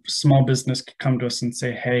 A small business could come to us and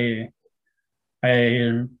say, hey,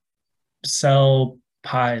 I sell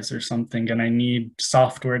pies or something and I need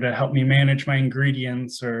software to help me manage my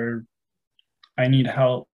ingredients, or I need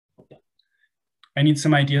help. I need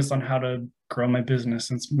some ideas on how to grow my business.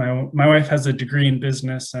 Since my wife has a degree in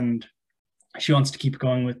business and she wants to keep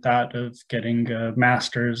going with that, of getting a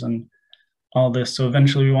master's and all this. So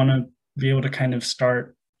eventually we want to be able to kind of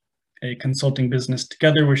start a consulting business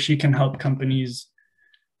together where she can help companies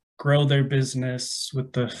grow their business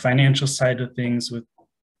with the financial side of things, with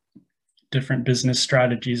different business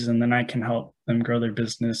strategies, and then I can help them grow their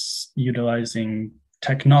business utilizing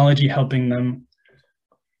technology, helping them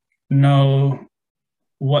know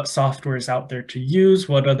what software is out there to use,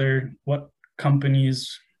 what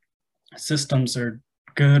companies' systems are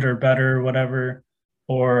good or better, whatever,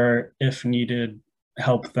 or if needed,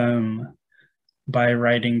 help them by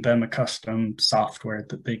writing them a custom software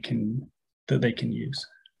that they can use.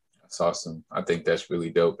 That's awesome. I think that's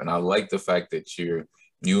really dope. And I like the fact that you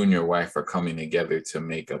and your wife are coming together to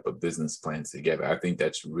make up a business plan together. I think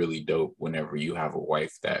that's really dope whenever you have a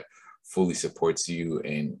wife that fully supports you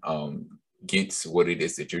and gets what it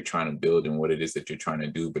is that you're trying to build and what it is that you're trying to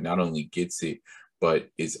do, but not only gets it, but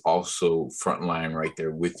is also frontline right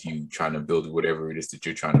there with you trying to build whatever it is that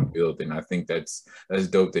you're trying to build. And I think that's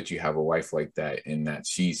dope that you have a wife like that and that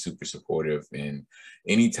she's super supportive. And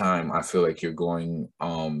anytime I feel like you're going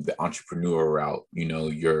the entrepreneur route, you know,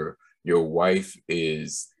 your wife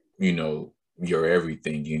is, you know, your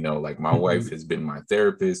everything, you know, like my wife has been my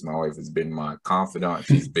therapist. My wife has been my confidant.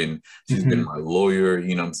 She's been my lawyer.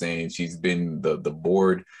 You know what I'm saying? She's been the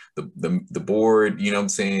board, the board, you know what I'm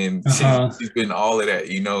saying? She's been all of that,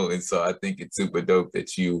 you know? And so I think it's super dope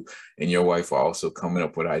that you and your wife are also coming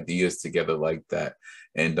up with ideas together like that.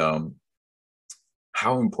 And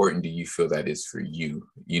how important do you feel that is for you?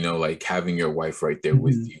 You know, like having your wife right there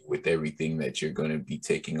with you, with everything that you're going to be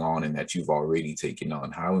taking on and that you've already taken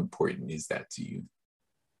on. How important is that to you?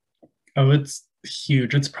 Oh, it's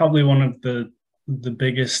huge. It's probably one of the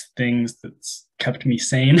biggest things that's kept me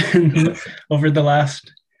sane over the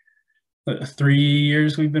last 3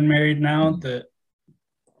 years we've been married now.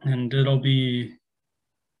 And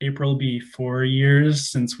April will be 4 years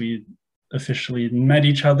since we officially met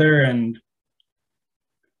each other, and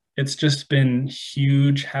it's just been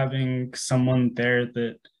huge having someone there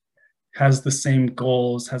that has the same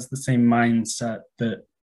goals, has the same mindset, that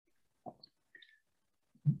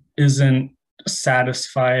isn't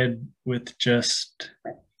satisfied with just,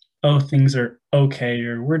 oh, things are okay,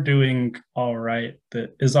 or we're doing all right,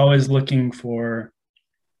 that is always looking for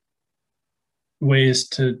ways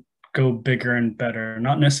to go bigger and better.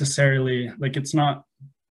 Not necessarily, like, it's not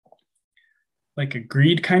like a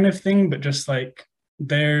greed kind of thing, but just like,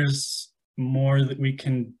 there's more that we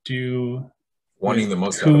can do, wanting the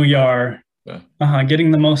most who we are. Yeah. Getting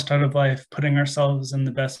the most out of life, putting ourselves in the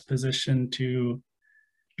best position to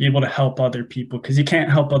be able to help other people, because you can't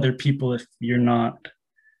help other people if you're not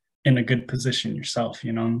in a good position yourself,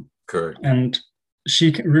 you know? Correct. And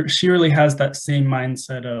she really has that same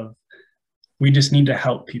mindset of we just need to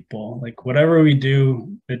help people. Like whatever we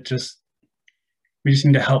do, we just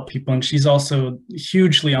need to help people. And she's also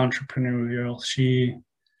hugely entrepreneurial. She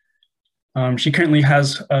currently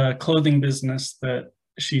has a clothing business that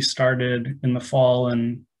she started in the fall,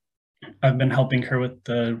 and I've been helping her with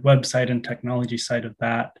the website and technology side of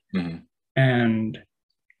that. Mm-hmm. And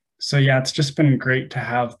so yeah, it's just been great to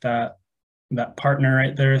have that partner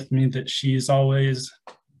right there with me, that she's always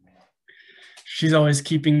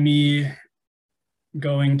keeping me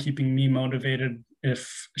going, keeping me motivated.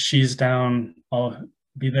 If she's down, I'll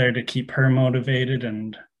be there to keep her motivated.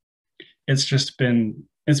 And it's been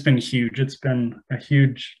huge. It's been a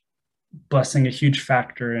huge blessing, a huge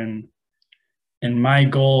factor in my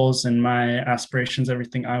goals and my aspirations,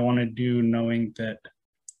 everything I want to do, knowing that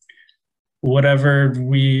whatever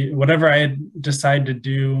I decide to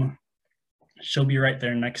do, she'll be right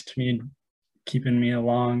there next to me, keeping me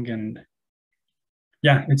along. And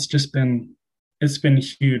yeah, it's been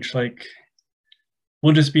huge. Like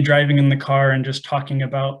we'll just be driving in the car and just talking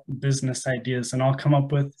about business ideas, and I'll come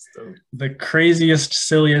up with the craziest,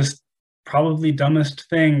 silliest, probably dumbest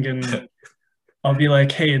thing, and I'll be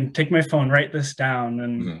like, hey, and take my phone, write this down,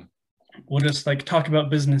 and we'll just like talk about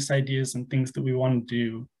business ideas and things that we want to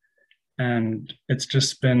do. And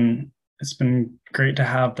it's been great to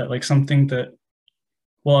have that. Like something that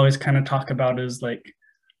we'll always kind of talk about is like,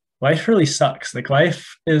 life really sucks. Like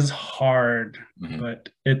life is hard, but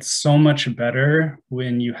it's so much better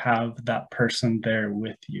when you have that person there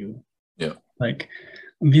with you. Yeah. Like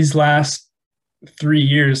these last 3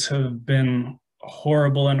 years have been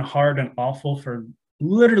horrible and hard and awful for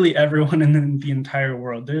literally everyone in the entire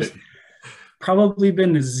world. There's probably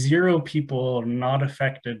been 0 people not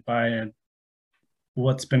affected by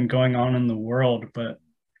what's been going on in the world. But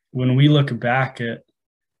when we look back at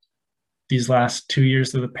these last 2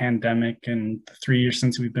 years of the pandemic and the 3 years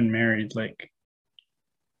since we've been married, like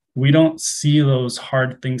we don't see those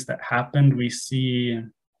hard things that happened. We see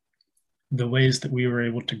the ways that we were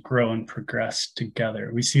able to grow and progress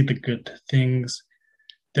together. We see the good things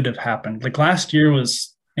that have happened. Like last year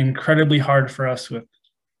was incredibly hard for us with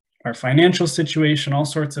our financial situation, all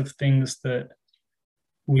sorts of things that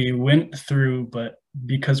we went through, but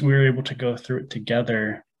because we were able to go through it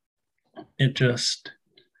together, it just,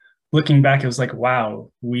 looking back, it was like, wow,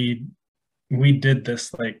 we did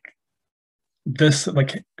this, like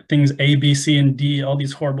things A, B, C, and D, all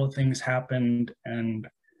these horrible things happened, and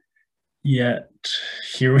yet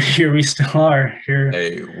here we still are. Here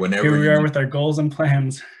we are with our goals and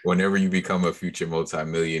plans. Whenever you become a future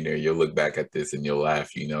multimillionaire, you'll look back at this and you'll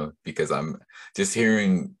laugh, because I'm just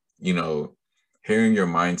hearing your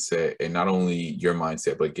mindset, and not only your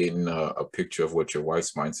mindset, but getting a picture of what your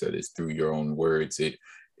wife's mindset is through your own words. It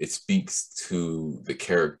speaks to the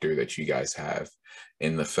character that you guys have,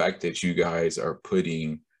 and the fact that you guys are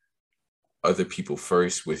putting other people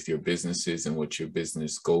first with your businesses and with your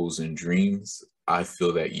business goals and dreams. I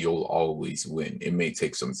feel that you'll always win. It may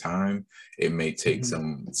take some time. It may take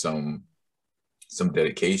some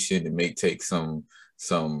dedication. It may take some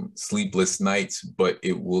sleepless nights, but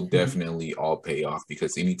it will definitely all pay off,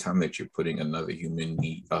 because anytime that you're putting another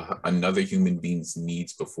human being's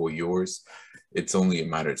needs before yours, it's only a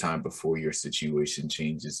matter of time before your situation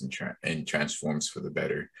changes and transforms for the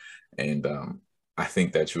better. And I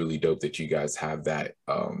think that's really dope that you guys have that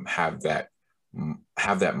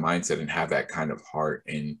mindset and have that kind of heart.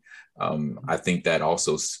 And I think that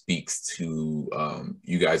also speaks to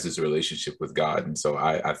you guys' relationship with God. And so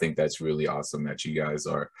I think that's really awesome that you guys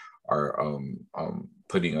are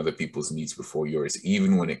putting other people's needs before yours,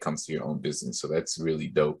 even when it comes to your own business. So that's really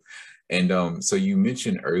dope. And so you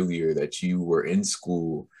mentioned earlier that you were in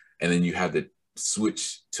school and then you had to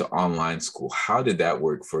switch to online school. How did that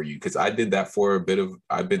work for you? Because I did that for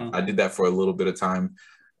I did that for a little bit of time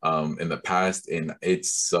in the past, and it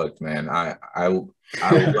sucked, man. I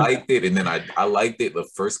liked it, and then I liked it the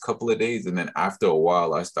first couple of days, and then after a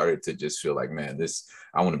while I started to just feel like, man,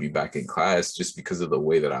 I want to be back in class, just because of the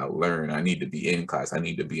way that I learn. I need to be in class. I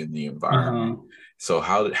need to be in the environment. So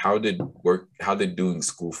how did doing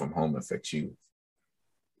school from home affect you?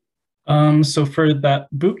 So for that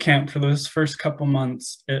boot camp, for those first couple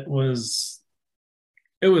months, it was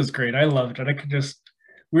great. I loved it.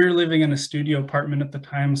 We were living in a studio apartment at the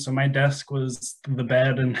time, so my desk was the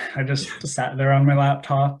bed, and I just sat there on my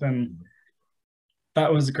laptop, and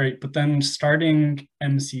that was great. But then starting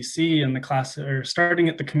MCC in the class, or starting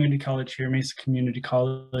at the community college here, Mesa Community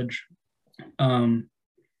College,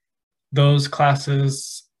 those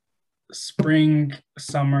classes, spring,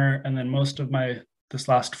 summer, and then most of this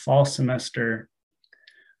last fall semester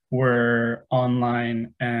were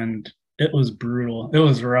online, and it was brutal. It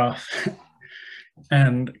was rough.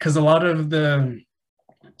 And because a lot of the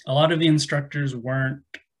instructors weren't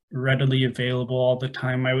readily available all the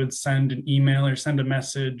time. I would send an email or send a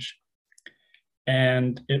message,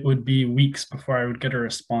 and it would be weeks before I would get a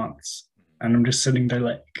response. And I'm just sitting there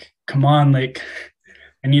like, come on, like,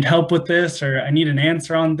 I need help with this, or I need an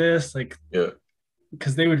answer on this. Like, Yeah.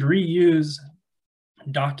 because they would reuse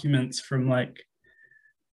documents from like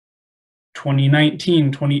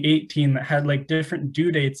 2019, 2018 that had like different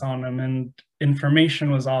due dates on them, and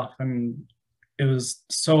information was off. And it was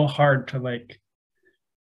so hard to like,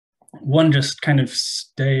 one, just kind of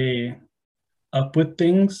stay up with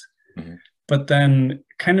things. Mm-hmm. But then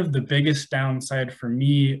kind of the biggest downside for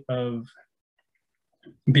me of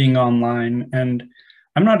being online, and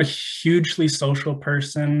I'm not a hugely social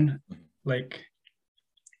person. Like,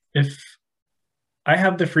 if I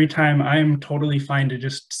have the free time, I'm totally fine to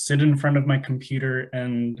just sit in front of my computer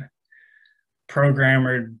and program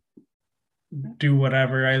or do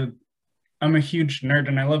whatever. I'm a huge nerd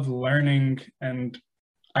and I love learning, and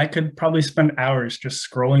I could probably spend hours just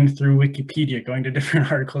scrolling through Wikipedia, going to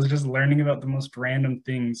different articles, just learning about the most random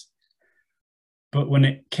things. But when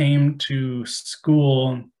it came to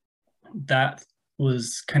school, that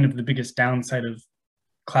was kind of the biggest downside of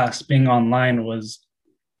class being online. Was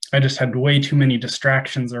I just had way too many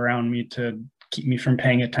distractions around me to keep me from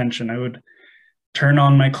paying attention. I would turn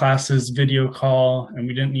on my class's video call, and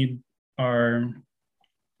we didn't need our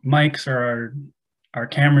mics or our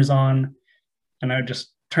cameras on. And I would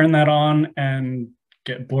just turn that on and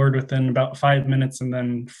get bored within about 5 minutes, and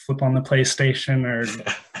then flip on the PlayStation or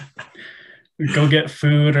go get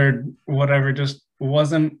food or whatever. Just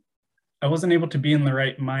I wasn't able to be in the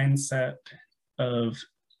right mindset of,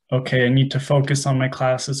 okay, I need to focus on my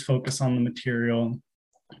classes, focus on the material,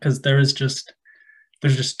 because there's just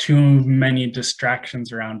too many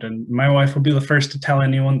distractions around. And my wife will be the first to tell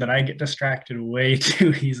anyone that I get distracted way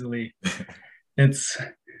too easily. It's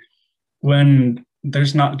when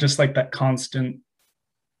there's not just like that constant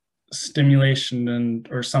stimulation and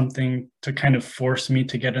or something to kind of force me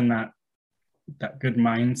to get in that good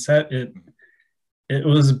mindset. It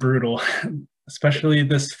was brutal, especially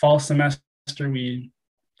this fall semester. We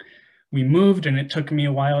moved, and it took me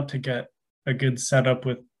a while to get a good setup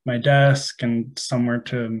with my desk and somewhere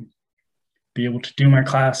to be able to do my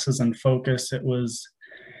classes and focus. It was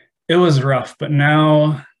rough, but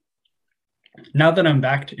now that I'm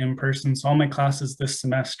back to in-person, so all my classes this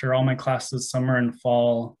semester, all my classes summer and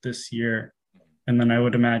fall this year, and then I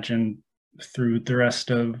would imagine through the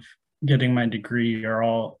rest of getting my degree are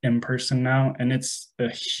all in person now. And it's a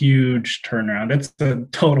huge turnaround. It's a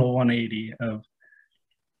total 180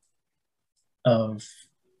 of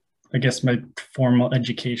I guess my formal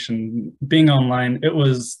education. Being online, it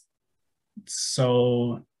was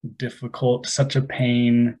so difficult, such a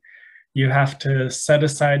pain. You have to set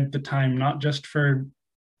aside the time, not just for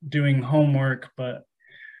doing homework, but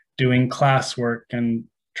doing classwork and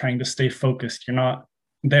trying to stay focused. You're not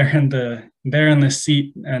there in the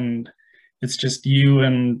seat, and it's just you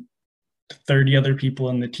and 30 other people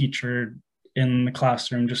and the teacher in the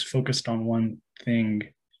classroom just focused on one thing.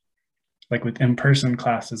 Like with in-person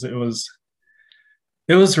classes, it was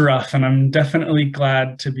rough, and I'm definitely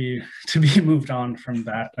glad to be moved on from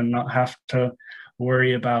that and not have to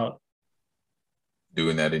worry about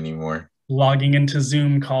doing that anymore. Logging into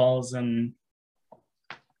Zoom calls and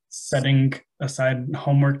setting aside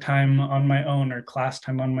homework time on my own or class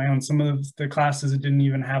time on my own. Some of the classes, it didn't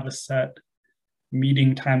even have a set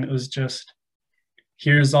meeting time. It was just,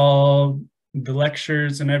 here's all the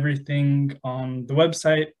lectures and everything on the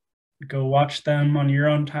website. Go watch them on your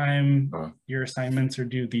own time. Your assignments are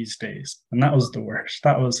due these days. And that was the worst.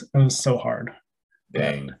 It was so hard.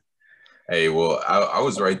 Dang. Hey, well, I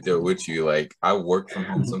was right there with you. Like, I work from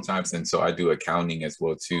home sometimes, and so I do accounting as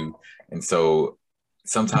well too. And so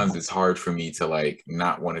sometimes it's hard for me to like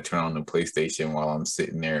not want to turn on the PlayStation while I'm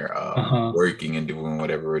sitting there working and doing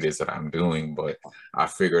whatever it is that I'm doing. But I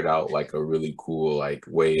figured out like a really cool like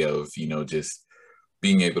way of, just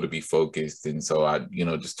being able to be focused. And so I,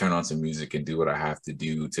 just turn on some music and do what I have to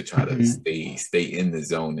do to try to stay in the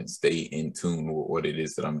zone and stay in tune with what it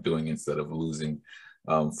is that I'm doing, instead of losing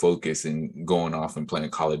focus and going off and playing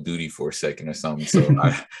Call of Duty for a second or something. So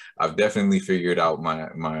I've definitely figured out my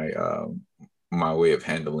way of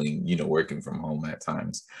handling, working from home at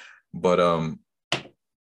times. But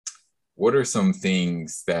what are some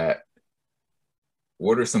things that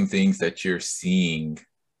you're seeing?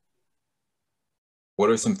 What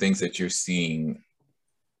are some things that you're seeing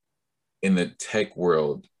in the tech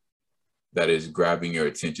world that is grabbing your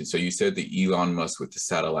attention? So you said the Elon Musk with the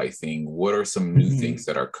satellite thing. What are some new things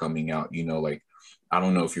that are coming out? You know, like, I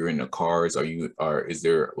don't know if you're into cars. Is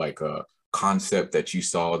there like a concept that you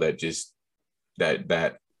saw that just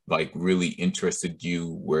that like really interested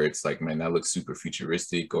you, where it's like, man, that looks super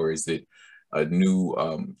futuristic? Or is it a new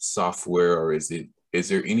software, or is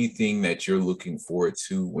there anything that you're looking forward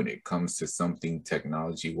to when it comes to something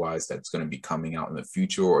technology wise that's going to be coming out in the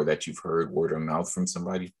future, or that you've heard word of mouth from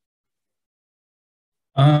somebody?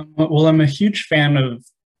 Well, I'm a huge fan of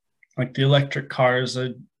like the electric cars.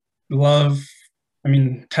 I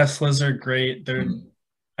mean, Teslas are great.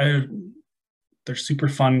 I, they're super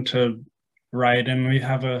fun to ride. And we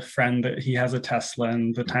have a friend that he has a Tesla,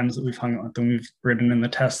 and the times that we've hung out with him, we've ridden in the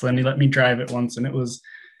Tesla, and he let me drive it once, and it was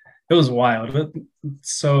wild.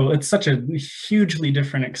 So it's such a hugely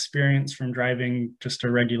different experience from driving just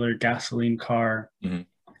a regular gasoline car.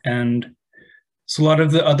 And so a lot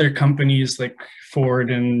of the other companies like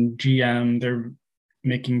Ford and GM, they're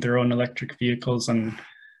making their own electric vehicles, and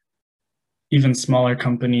even smaller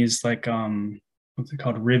companies like what's it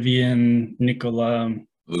called, Rivian, Nikola,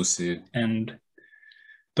 Lucid. And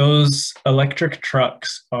those electric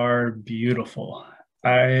trucks are beautiful.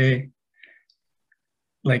 I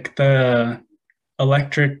like the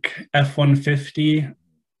electric F-150.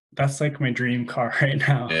 That's like my dream car right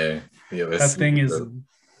now. Yeah, that thing is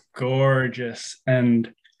gorgeous.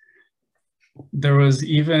 And there was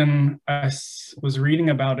even, I was reading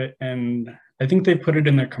about it, and I think they put it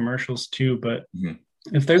in their commercials too, but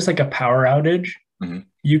if there's like a power outage,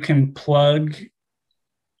 you can plug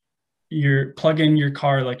in your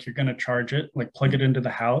car like you're going to charge it, like plug it into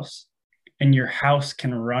the house, and your house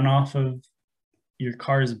can run off of your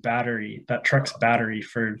car's battery, that truck's battery,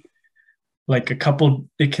 for like a couple,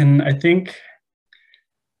 it can, I think,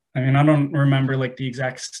 I mean, I don't remember like the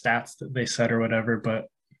exact stats that they said or whatever, but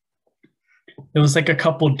it was like a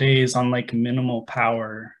couple days on like minimal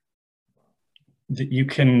power that you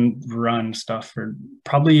can run stuff for,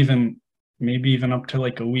 probably even maybe even up to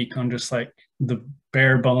like a week on just like the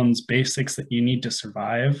bare bones basics that you need to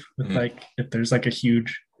survive with like if there's like a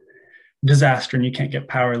huge disaster and you can't get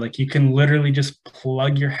power, like you can literally just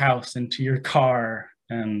plug your house into your car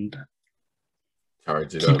and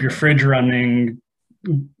charge it, keep up, your fridge running,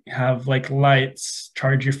 have like lights,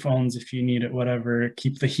 charge your phones if you need it, whatever,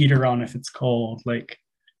 keep the heater on if it's cold. Like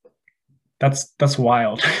that's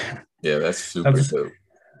wild. Yeah, that's super dope.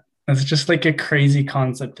 That's just like a crazy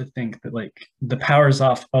concept to think that like the power's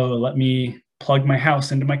off, oh, let me plug my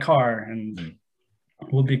house into my car and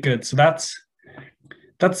we'll be good. So that's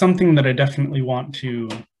something that I definitely want to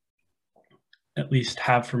at least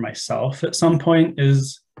have for myself at some point,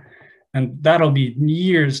 and that'll be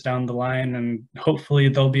years down the line, and hopefully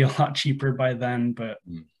they'll be a lot cheaper by then. But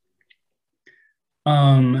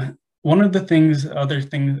one of the other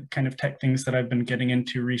things, kind of tech things that I've been getting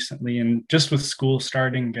into recently, and just with school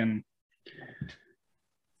starting and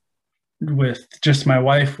with just my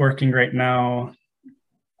wife working right now,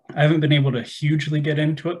 I haven't been able to hugely get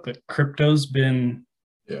into it, but crypto's been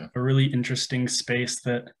a really interesting space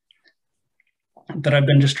that I've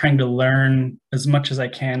been just trying to learn as much as I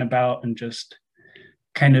can about, and just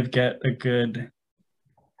kind of get a good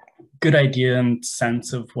idea and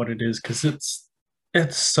sense of what it is, because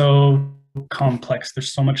it's so complex.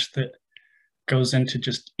 There's so much that goes into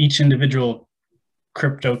just each individual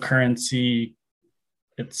cryptocurrency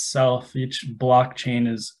itself. Each blockchain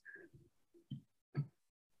is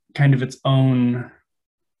kind of its own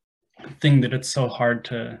thing that it's so hard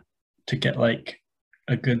to get like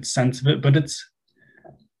a good sense of it. But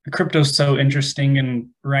crypto's so interesting, and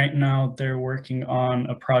right now they're working on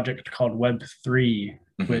a project called Web3,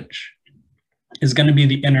 which is going to be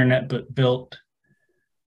the internet but built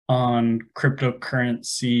on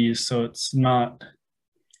cryptocurrency. So it's not,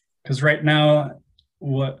 because right now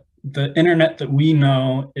what the internet that we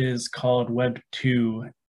know is called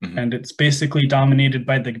Web2, and it's basically dominated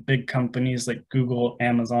by the big companies like Google,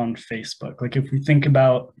 Amazon, Facebook. Like if we think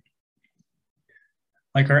about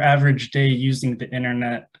like our average day using the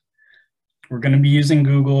internet, we're going to be using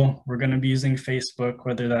Google, we're going to be using Facebook,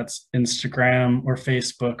 whether that's Instagram or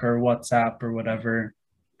Facebook or WhatsApp or whatever.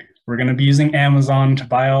 We're going to be using Amazon to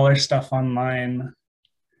buy all our stuff online.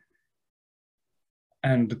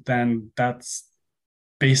 And then that's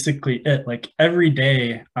basically it. Like every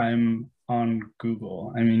day I'm on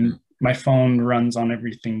Google. I mean, my phone runs on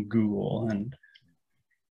everything Google, and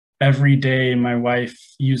every day my wife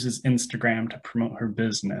uses Instagram to promote her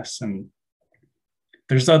business. And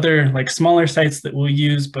there's other like smaller sites that we'll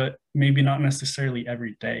use, but maybe not necessarily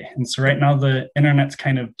every day. And so right now the internet's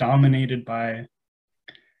kind of dominated by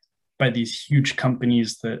these huge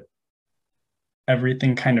companies that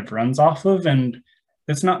everything kind of runs off of. And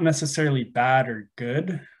it's not necessarily bad or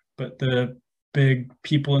good, but the big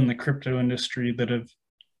people in the crypto industry that have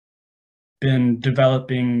been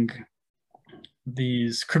developing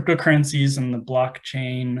these cryptocurrencies and the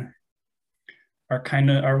blockchain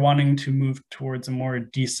are wanting to move towards a more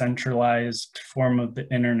decentralized form of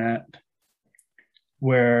the internet,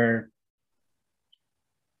 where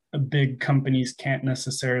big companies can't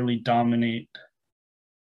necessarily dominate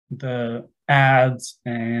the ads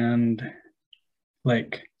and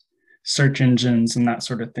like search engines and that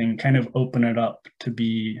sort of thing, kind of open it up to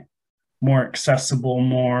be more accessible,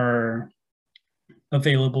 more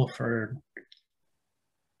available for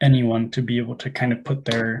anyone to be able to kind of put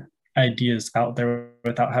their ideas out there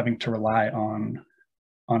without having to rely on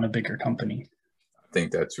a bigger company. I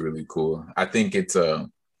think that's really cool. I think it's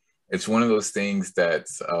one of those things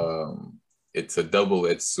that's it's a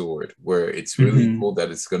double-edged sword, where it's really cool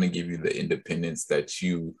that it's going to give you the independence that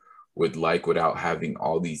you would like without having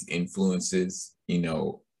all these influences,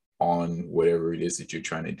 on whatever it is that you're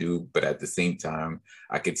trying to do. But at the same time,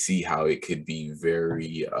 I could see how it could be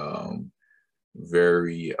very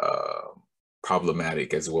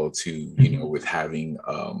problematic as well too, with having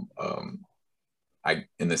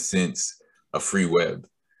in a sense a free web.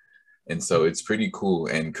 And so it's pretty cool.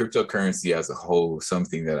 And cryptocurrency as a whole,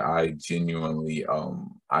 something that I genuinely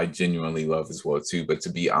love as well too. But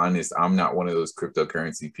to be honest, I'm not one of those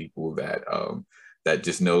cryptocurrency people that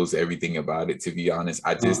just knows everything about it. To be honest,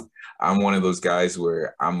 I'm one of those guys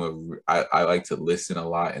where I like to listen a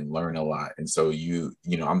lot and learn a lot. And so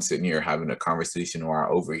I'm sitting here having a conversation, or I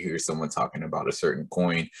overhear someone talking about a certain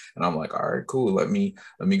coin, and I'm like, all right, cool. Let me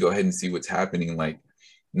go ahead and see what's happening. Like,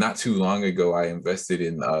 not too long ago, I invested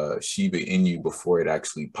in Shiba Inu before it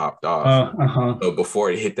actually popped off. So before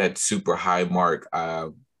it hit that super high mark,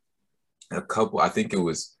 I think it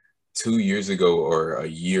was 2 years ago or a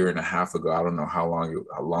year and a half ago. I don't know how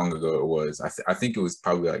long ago it was. I think it was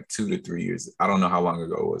probably like 2 to 3 years. I don't know how long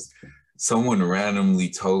ago it was. Someone randomly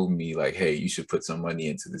told me like, hey, you should put some money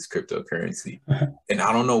into this cryptocurrency. And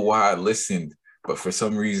I don't know why I listened, but for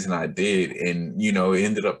some reason I did. And, it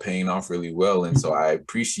ended up paying off really well. And so I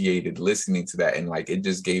appreciated listening to that. And like, it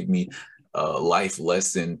just gave me a life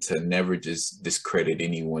lesson to never just discredit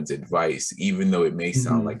anyone's advice, even though it may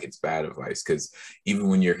sound like it's bad advice. Because even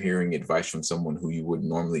when you're hearing advice from someone who you wouldn't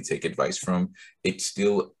normally take advice from, it's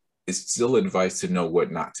still advice to know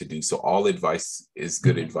what not to do. So all advice is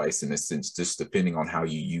good advice in a sense, just depending on how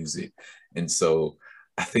you use it. And so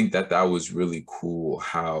I think that was really cool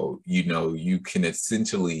how, you can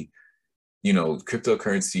essentially,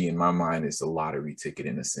 cryptocurrency in my mind is a lottery ticket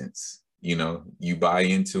in a sense. You buy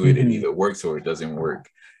into it, it either works or it doesn't work.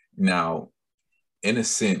 Now, in a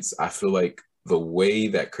sense, I feel like the way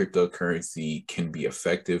that cryptocurrency can be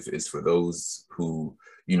effective is for those who,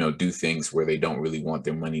 do things where they don't really want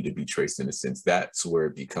their money to be traced. In a sense, that's where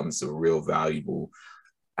it becomes a real valuable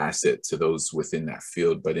asset to those within that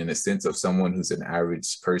field. But in a sense of someone who's an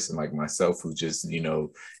average person like myself, who just,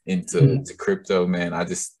 into crypto, man, I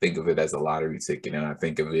just think of it as a lottery ticket. And I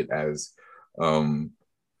think of it as,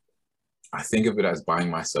 buying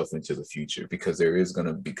myself into the future, because there is going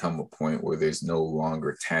to become a point where there's no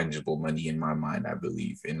longer tangible money in my mind, I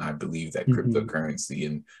believe. And I believe that cryptocurrency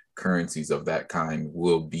and currencies of that kind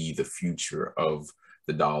will be the future of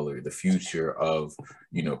the dollar, the future of,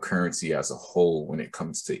 currency as a whole when it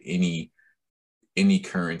comes to any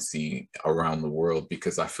currency around the world,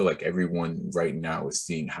 because I feel like everyone right now is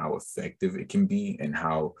seeing how effective it can be and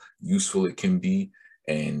how useful it can be.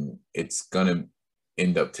 And it's going to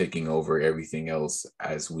end up taking over everything else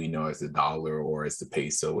as we know as the dollar or as the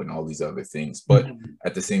peso and all these other things. But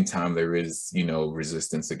at the same time, there is,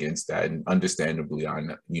 resistance against that. And understandably,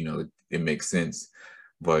 it makes sense.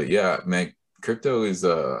 But yeah, man, crypto is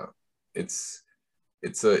it's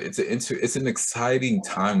an exciting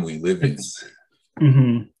time we live in.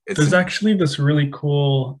 There's actually this really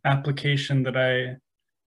cool application that I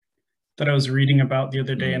was reading about the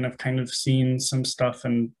other day, and I've kind of seen some stuff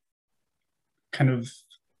and kind of,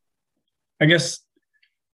 I guess,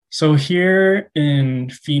 so here in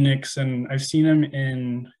Phoenix, and I've seen them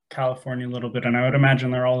in California a little bit, and I would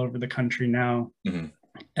imagine they're all over the country now.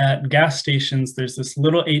 At gas stations, there's this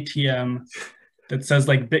little ATM that says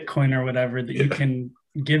like Bitcoin or whatever, that you can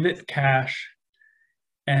give it cash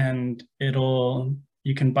and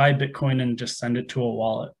you can buy Bitcoin and just send it to a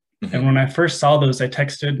wallet. And when I first saw those, I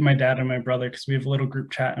texted my dad and my brother, because we have a little group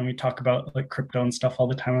chat and we talk about like crypto and stuff all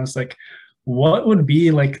the time. I was like, what would be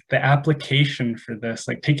like the application for this,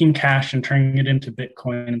 like taking cash and turning it into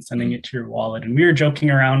Bitcoin and sending it to your wallet? And we were joking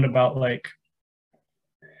around about like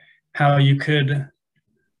how you could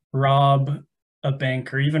rob a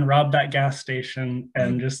bank or even rob that gas station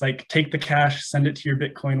and just like take the cash, send it to your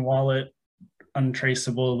Bitcoin wallet,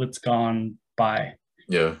 untraceable, it's gone, bye.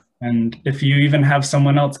 Yeah. And if you even have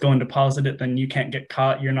someone else go and deposit it, then you can't get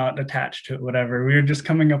caught. You're not attached to it, whatever. We were just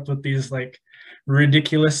coming up with these like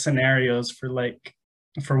ridiculous scenarios for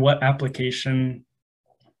what application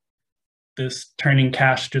this turning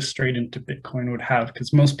cash just straight into Bitcoin would have.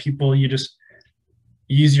 Because most people, you just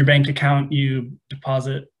use your bank account, you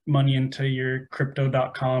deposit money into your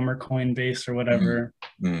crypto.com or Coinbase or whatever,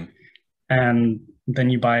 and then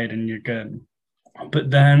you buy it and you're good. But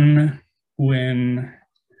then when,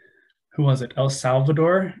 who was it? El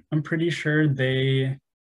Salvador, I'm pretty sure they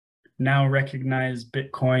now recognize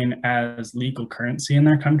Bitcoin as legal currency in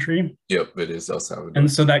their country. Yep, it is El Salvador.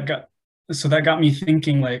 And so that got me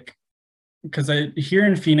thinking, like, because here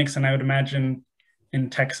in Phoenix, and I would imagine in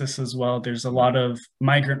Texas as well, there's a lot of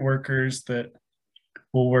migrant workers that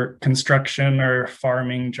will work construction or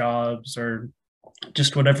farming jobs or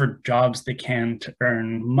just whatever jobs they can to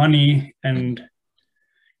earn money. And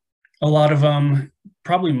a lot of them,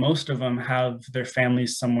 probably most of them, have their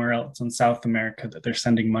families somewhere else in South America that they're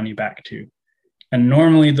sending money back to. And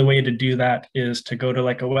normally the way to do that is to go to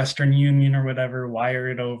like a Western Union or whatever, wire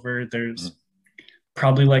it over. There's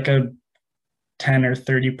probably like a 10 or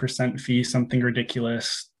 30% fee, something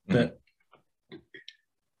ridiculous, that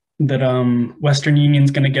Western Union's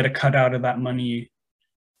going to get a cut out of that money.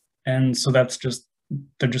 And so they're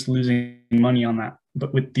just losing money on that.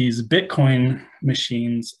 But with these Bitcoin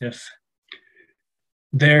machines, if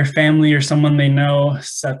their family or someone they know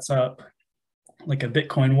sets up like a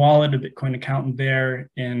Bitcoin wallet, a Bitcoin account there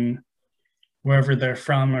in wherever they're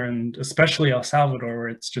from, and especially El Salvador, where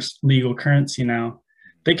it's just legal currency now,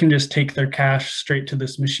 they can just take their cash straight to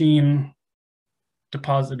this machine,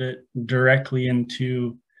 deposit it directly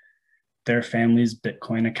into their family's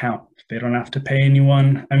Bitcoin account. They don't have to pay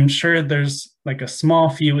anyone. I'm sure there's like a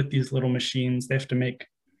small fee with these little machines. They have to make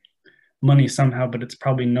money somehow, but it's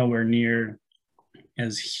probably nowhere near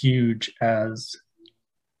as huge as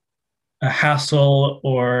a hassle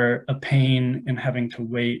or a pain in having to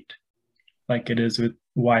wait like it is with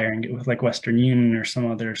wiring it with like Western Union or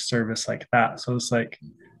some other service like that. So it's like,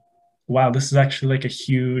 wow, this is actually like a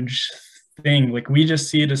huge thing. Like we just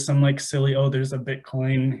see it as some like silly, oh, there's a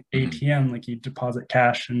Bitcoin ATM, like you deposit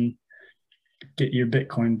cash and get your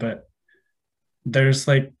Bitcoin. But there's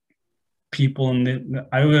like people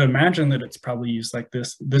I would imagine that it's probably used like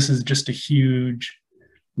this. This is just a huge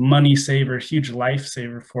money saver, huge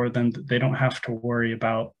lifesaver for them, that they don't have to worry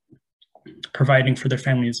about providing for their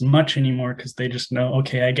family as much anymore, because they just know,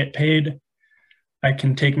 okay, I get paid, I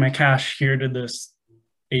can take my cash here to this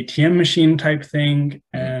ATM machine type thing,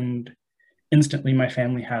 and instantly my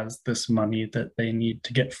family has this money that they need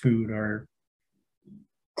to get food or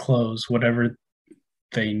clothes, whatever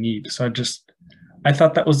they need. So I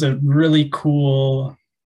thought that was a really cool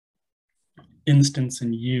instance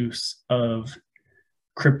and use of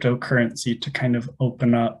cryptocurrency to kind of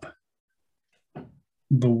open up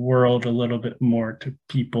the world a little bit more to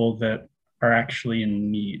people that are actually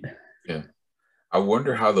in need. Yeah. I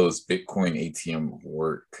wonder how those Bitcoin ATM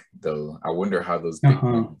work, though. I wonder how those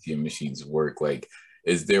Bitcoin ATM machines work. Like,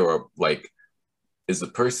 is the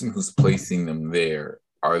person who's placing them there,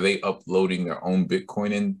 are they uploading their own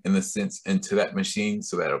Bitcoin in the sense into that machine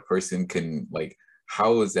so that a person can, like,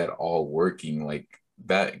 how is that all working? Like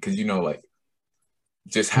that, because like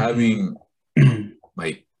just having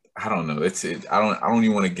like, I don't know. It's it. I don't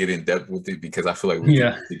even want to get in depth with it, because I feel like we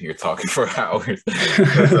can sit here talking for hours.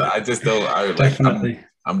 I just don't. Definitely.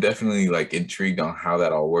 I'm definitely like intrigued on how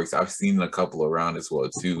that all works. I've seen a couple around as well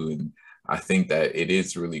too, and I think that it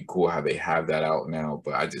is really cool how they have that out now.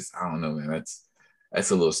 But I don't know, man.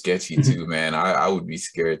 That's a little sketchy too, man. I would be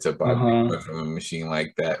scared to buy Bitcoin from a machine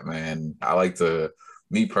like that, man.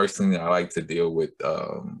 Me personally, I like to deal with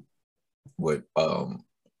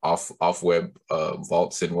off web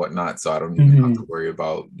vaults and whatnot, so I don't even have to worry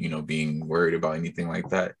about being worried about anything like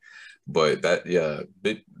that. But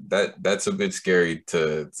that's a bit scary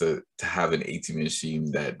to have an ATM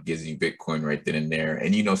machine that gives you Bitcoin right then and there.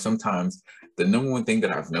 And sometimes the number one thing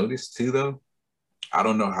that I've noticed too, though, I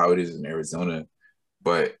don't know how it is in Arizona,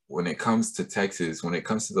 but when it comes to Texas, when it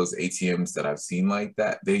comes to those ATMs that I've seen like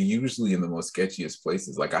that, they're usually in the most sketchiest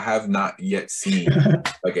places. Like I have not yet seen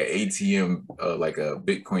like an ATM, like a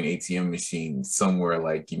Bitcoin ATM machine somewhere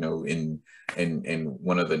like, in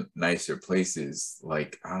one of the nicer places.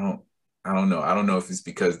 Like, I don't know. I don't know if it's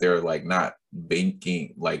because they're like not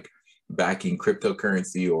backing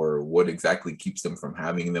cryptocurrency, or what exactly keeps them from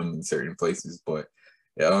having them in certain places. But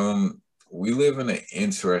we live in an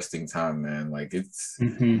interesting time, man. Like it's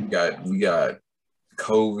we got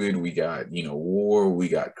COVID, we got, war, we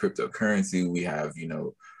got cryptocurrency, we have,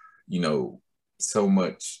 so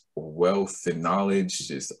much wealth and knowledge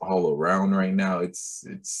just all around right now. It's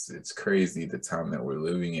crazy the time that we're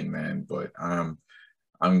living in, man. But I'm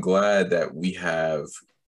glad that we have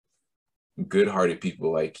good-hearted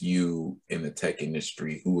people like you in the tech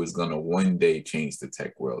industry who is going to one day change the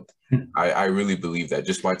tech world. I really believe that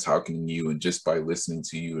just by talking to you and just by listening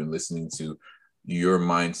to you and listening to your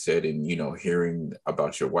mindset and, hearing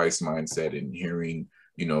about your wife's mindset and hearing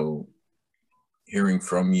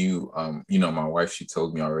from you. My wife, she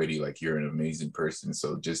told me already, like, you're an amazing person.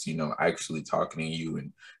 So just, actually talking to you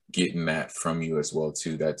and getting that from you as well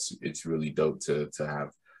too, it's really dope to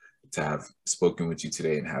have spoken with you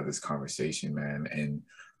today and have this conversation, man. And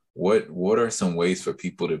what are some ways for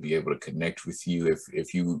people to be able to connect with you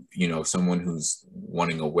if you someone who's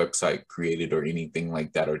wanting a website created or anything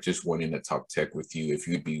like that, or just wanting to talk tech with you, if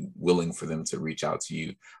you'd be willing for them to reach out to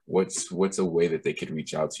you, what's a way that they could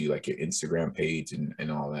reach out to you, like your Instagram page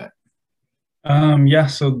and all that? Yeah,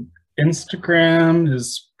 so Instagram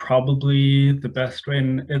is probably the best way,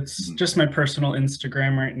 and it's just my personal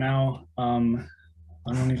Instagram right now.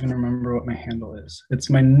 I don't even remember what my handle is. It's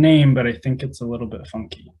my name, but I think it's a little bit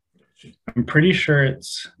funky. I'm pretty sure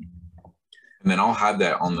it's. And then I'll have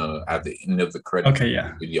that at the end of the credits. Okay,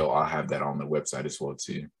 yeah. Video. I'll have that on the website as well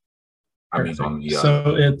too. Perfect.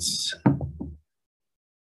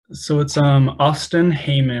 So it's Austen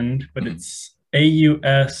Haymond, but it's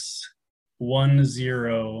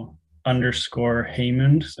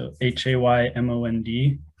AUS10_Haymond, so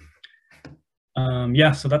HAYMOND.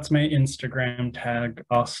 So that's my Instagram tag,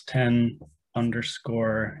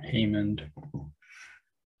 Austen_Haymond.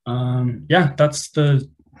 That's the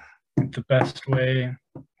best way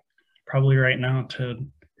probably right now to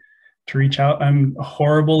reach out. I'm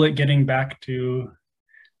horrible at getting back to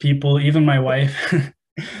people, even my wife.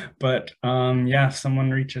 But if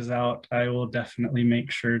someone reaches out, I will definitely make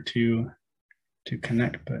sure to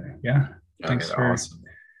connect. But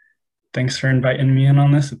thanks for inviting me in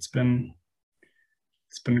on this. It's been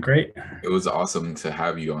great. It was awesome to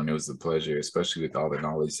have you on. It was a pleasure, especially with all the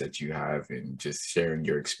knowledge that you have and just sharing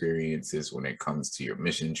your experiences when it comes to your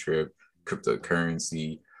mission trip,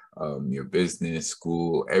 cryptocurrency, your business,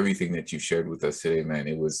 school, everything that you shared with us today, man.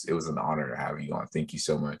 It was an honor to have you on. Thank you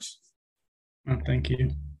so much. Oh, thank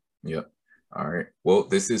you. Yep. All right. Well,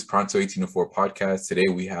 this is Pronto 1804 podcast. Today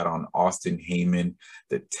we had on Austen Haymond,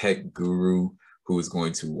 the tech guru who is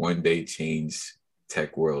going to one day change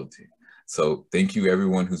tech world. So thank you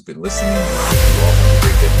everyone who's been listening. You all have a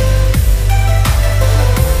great day.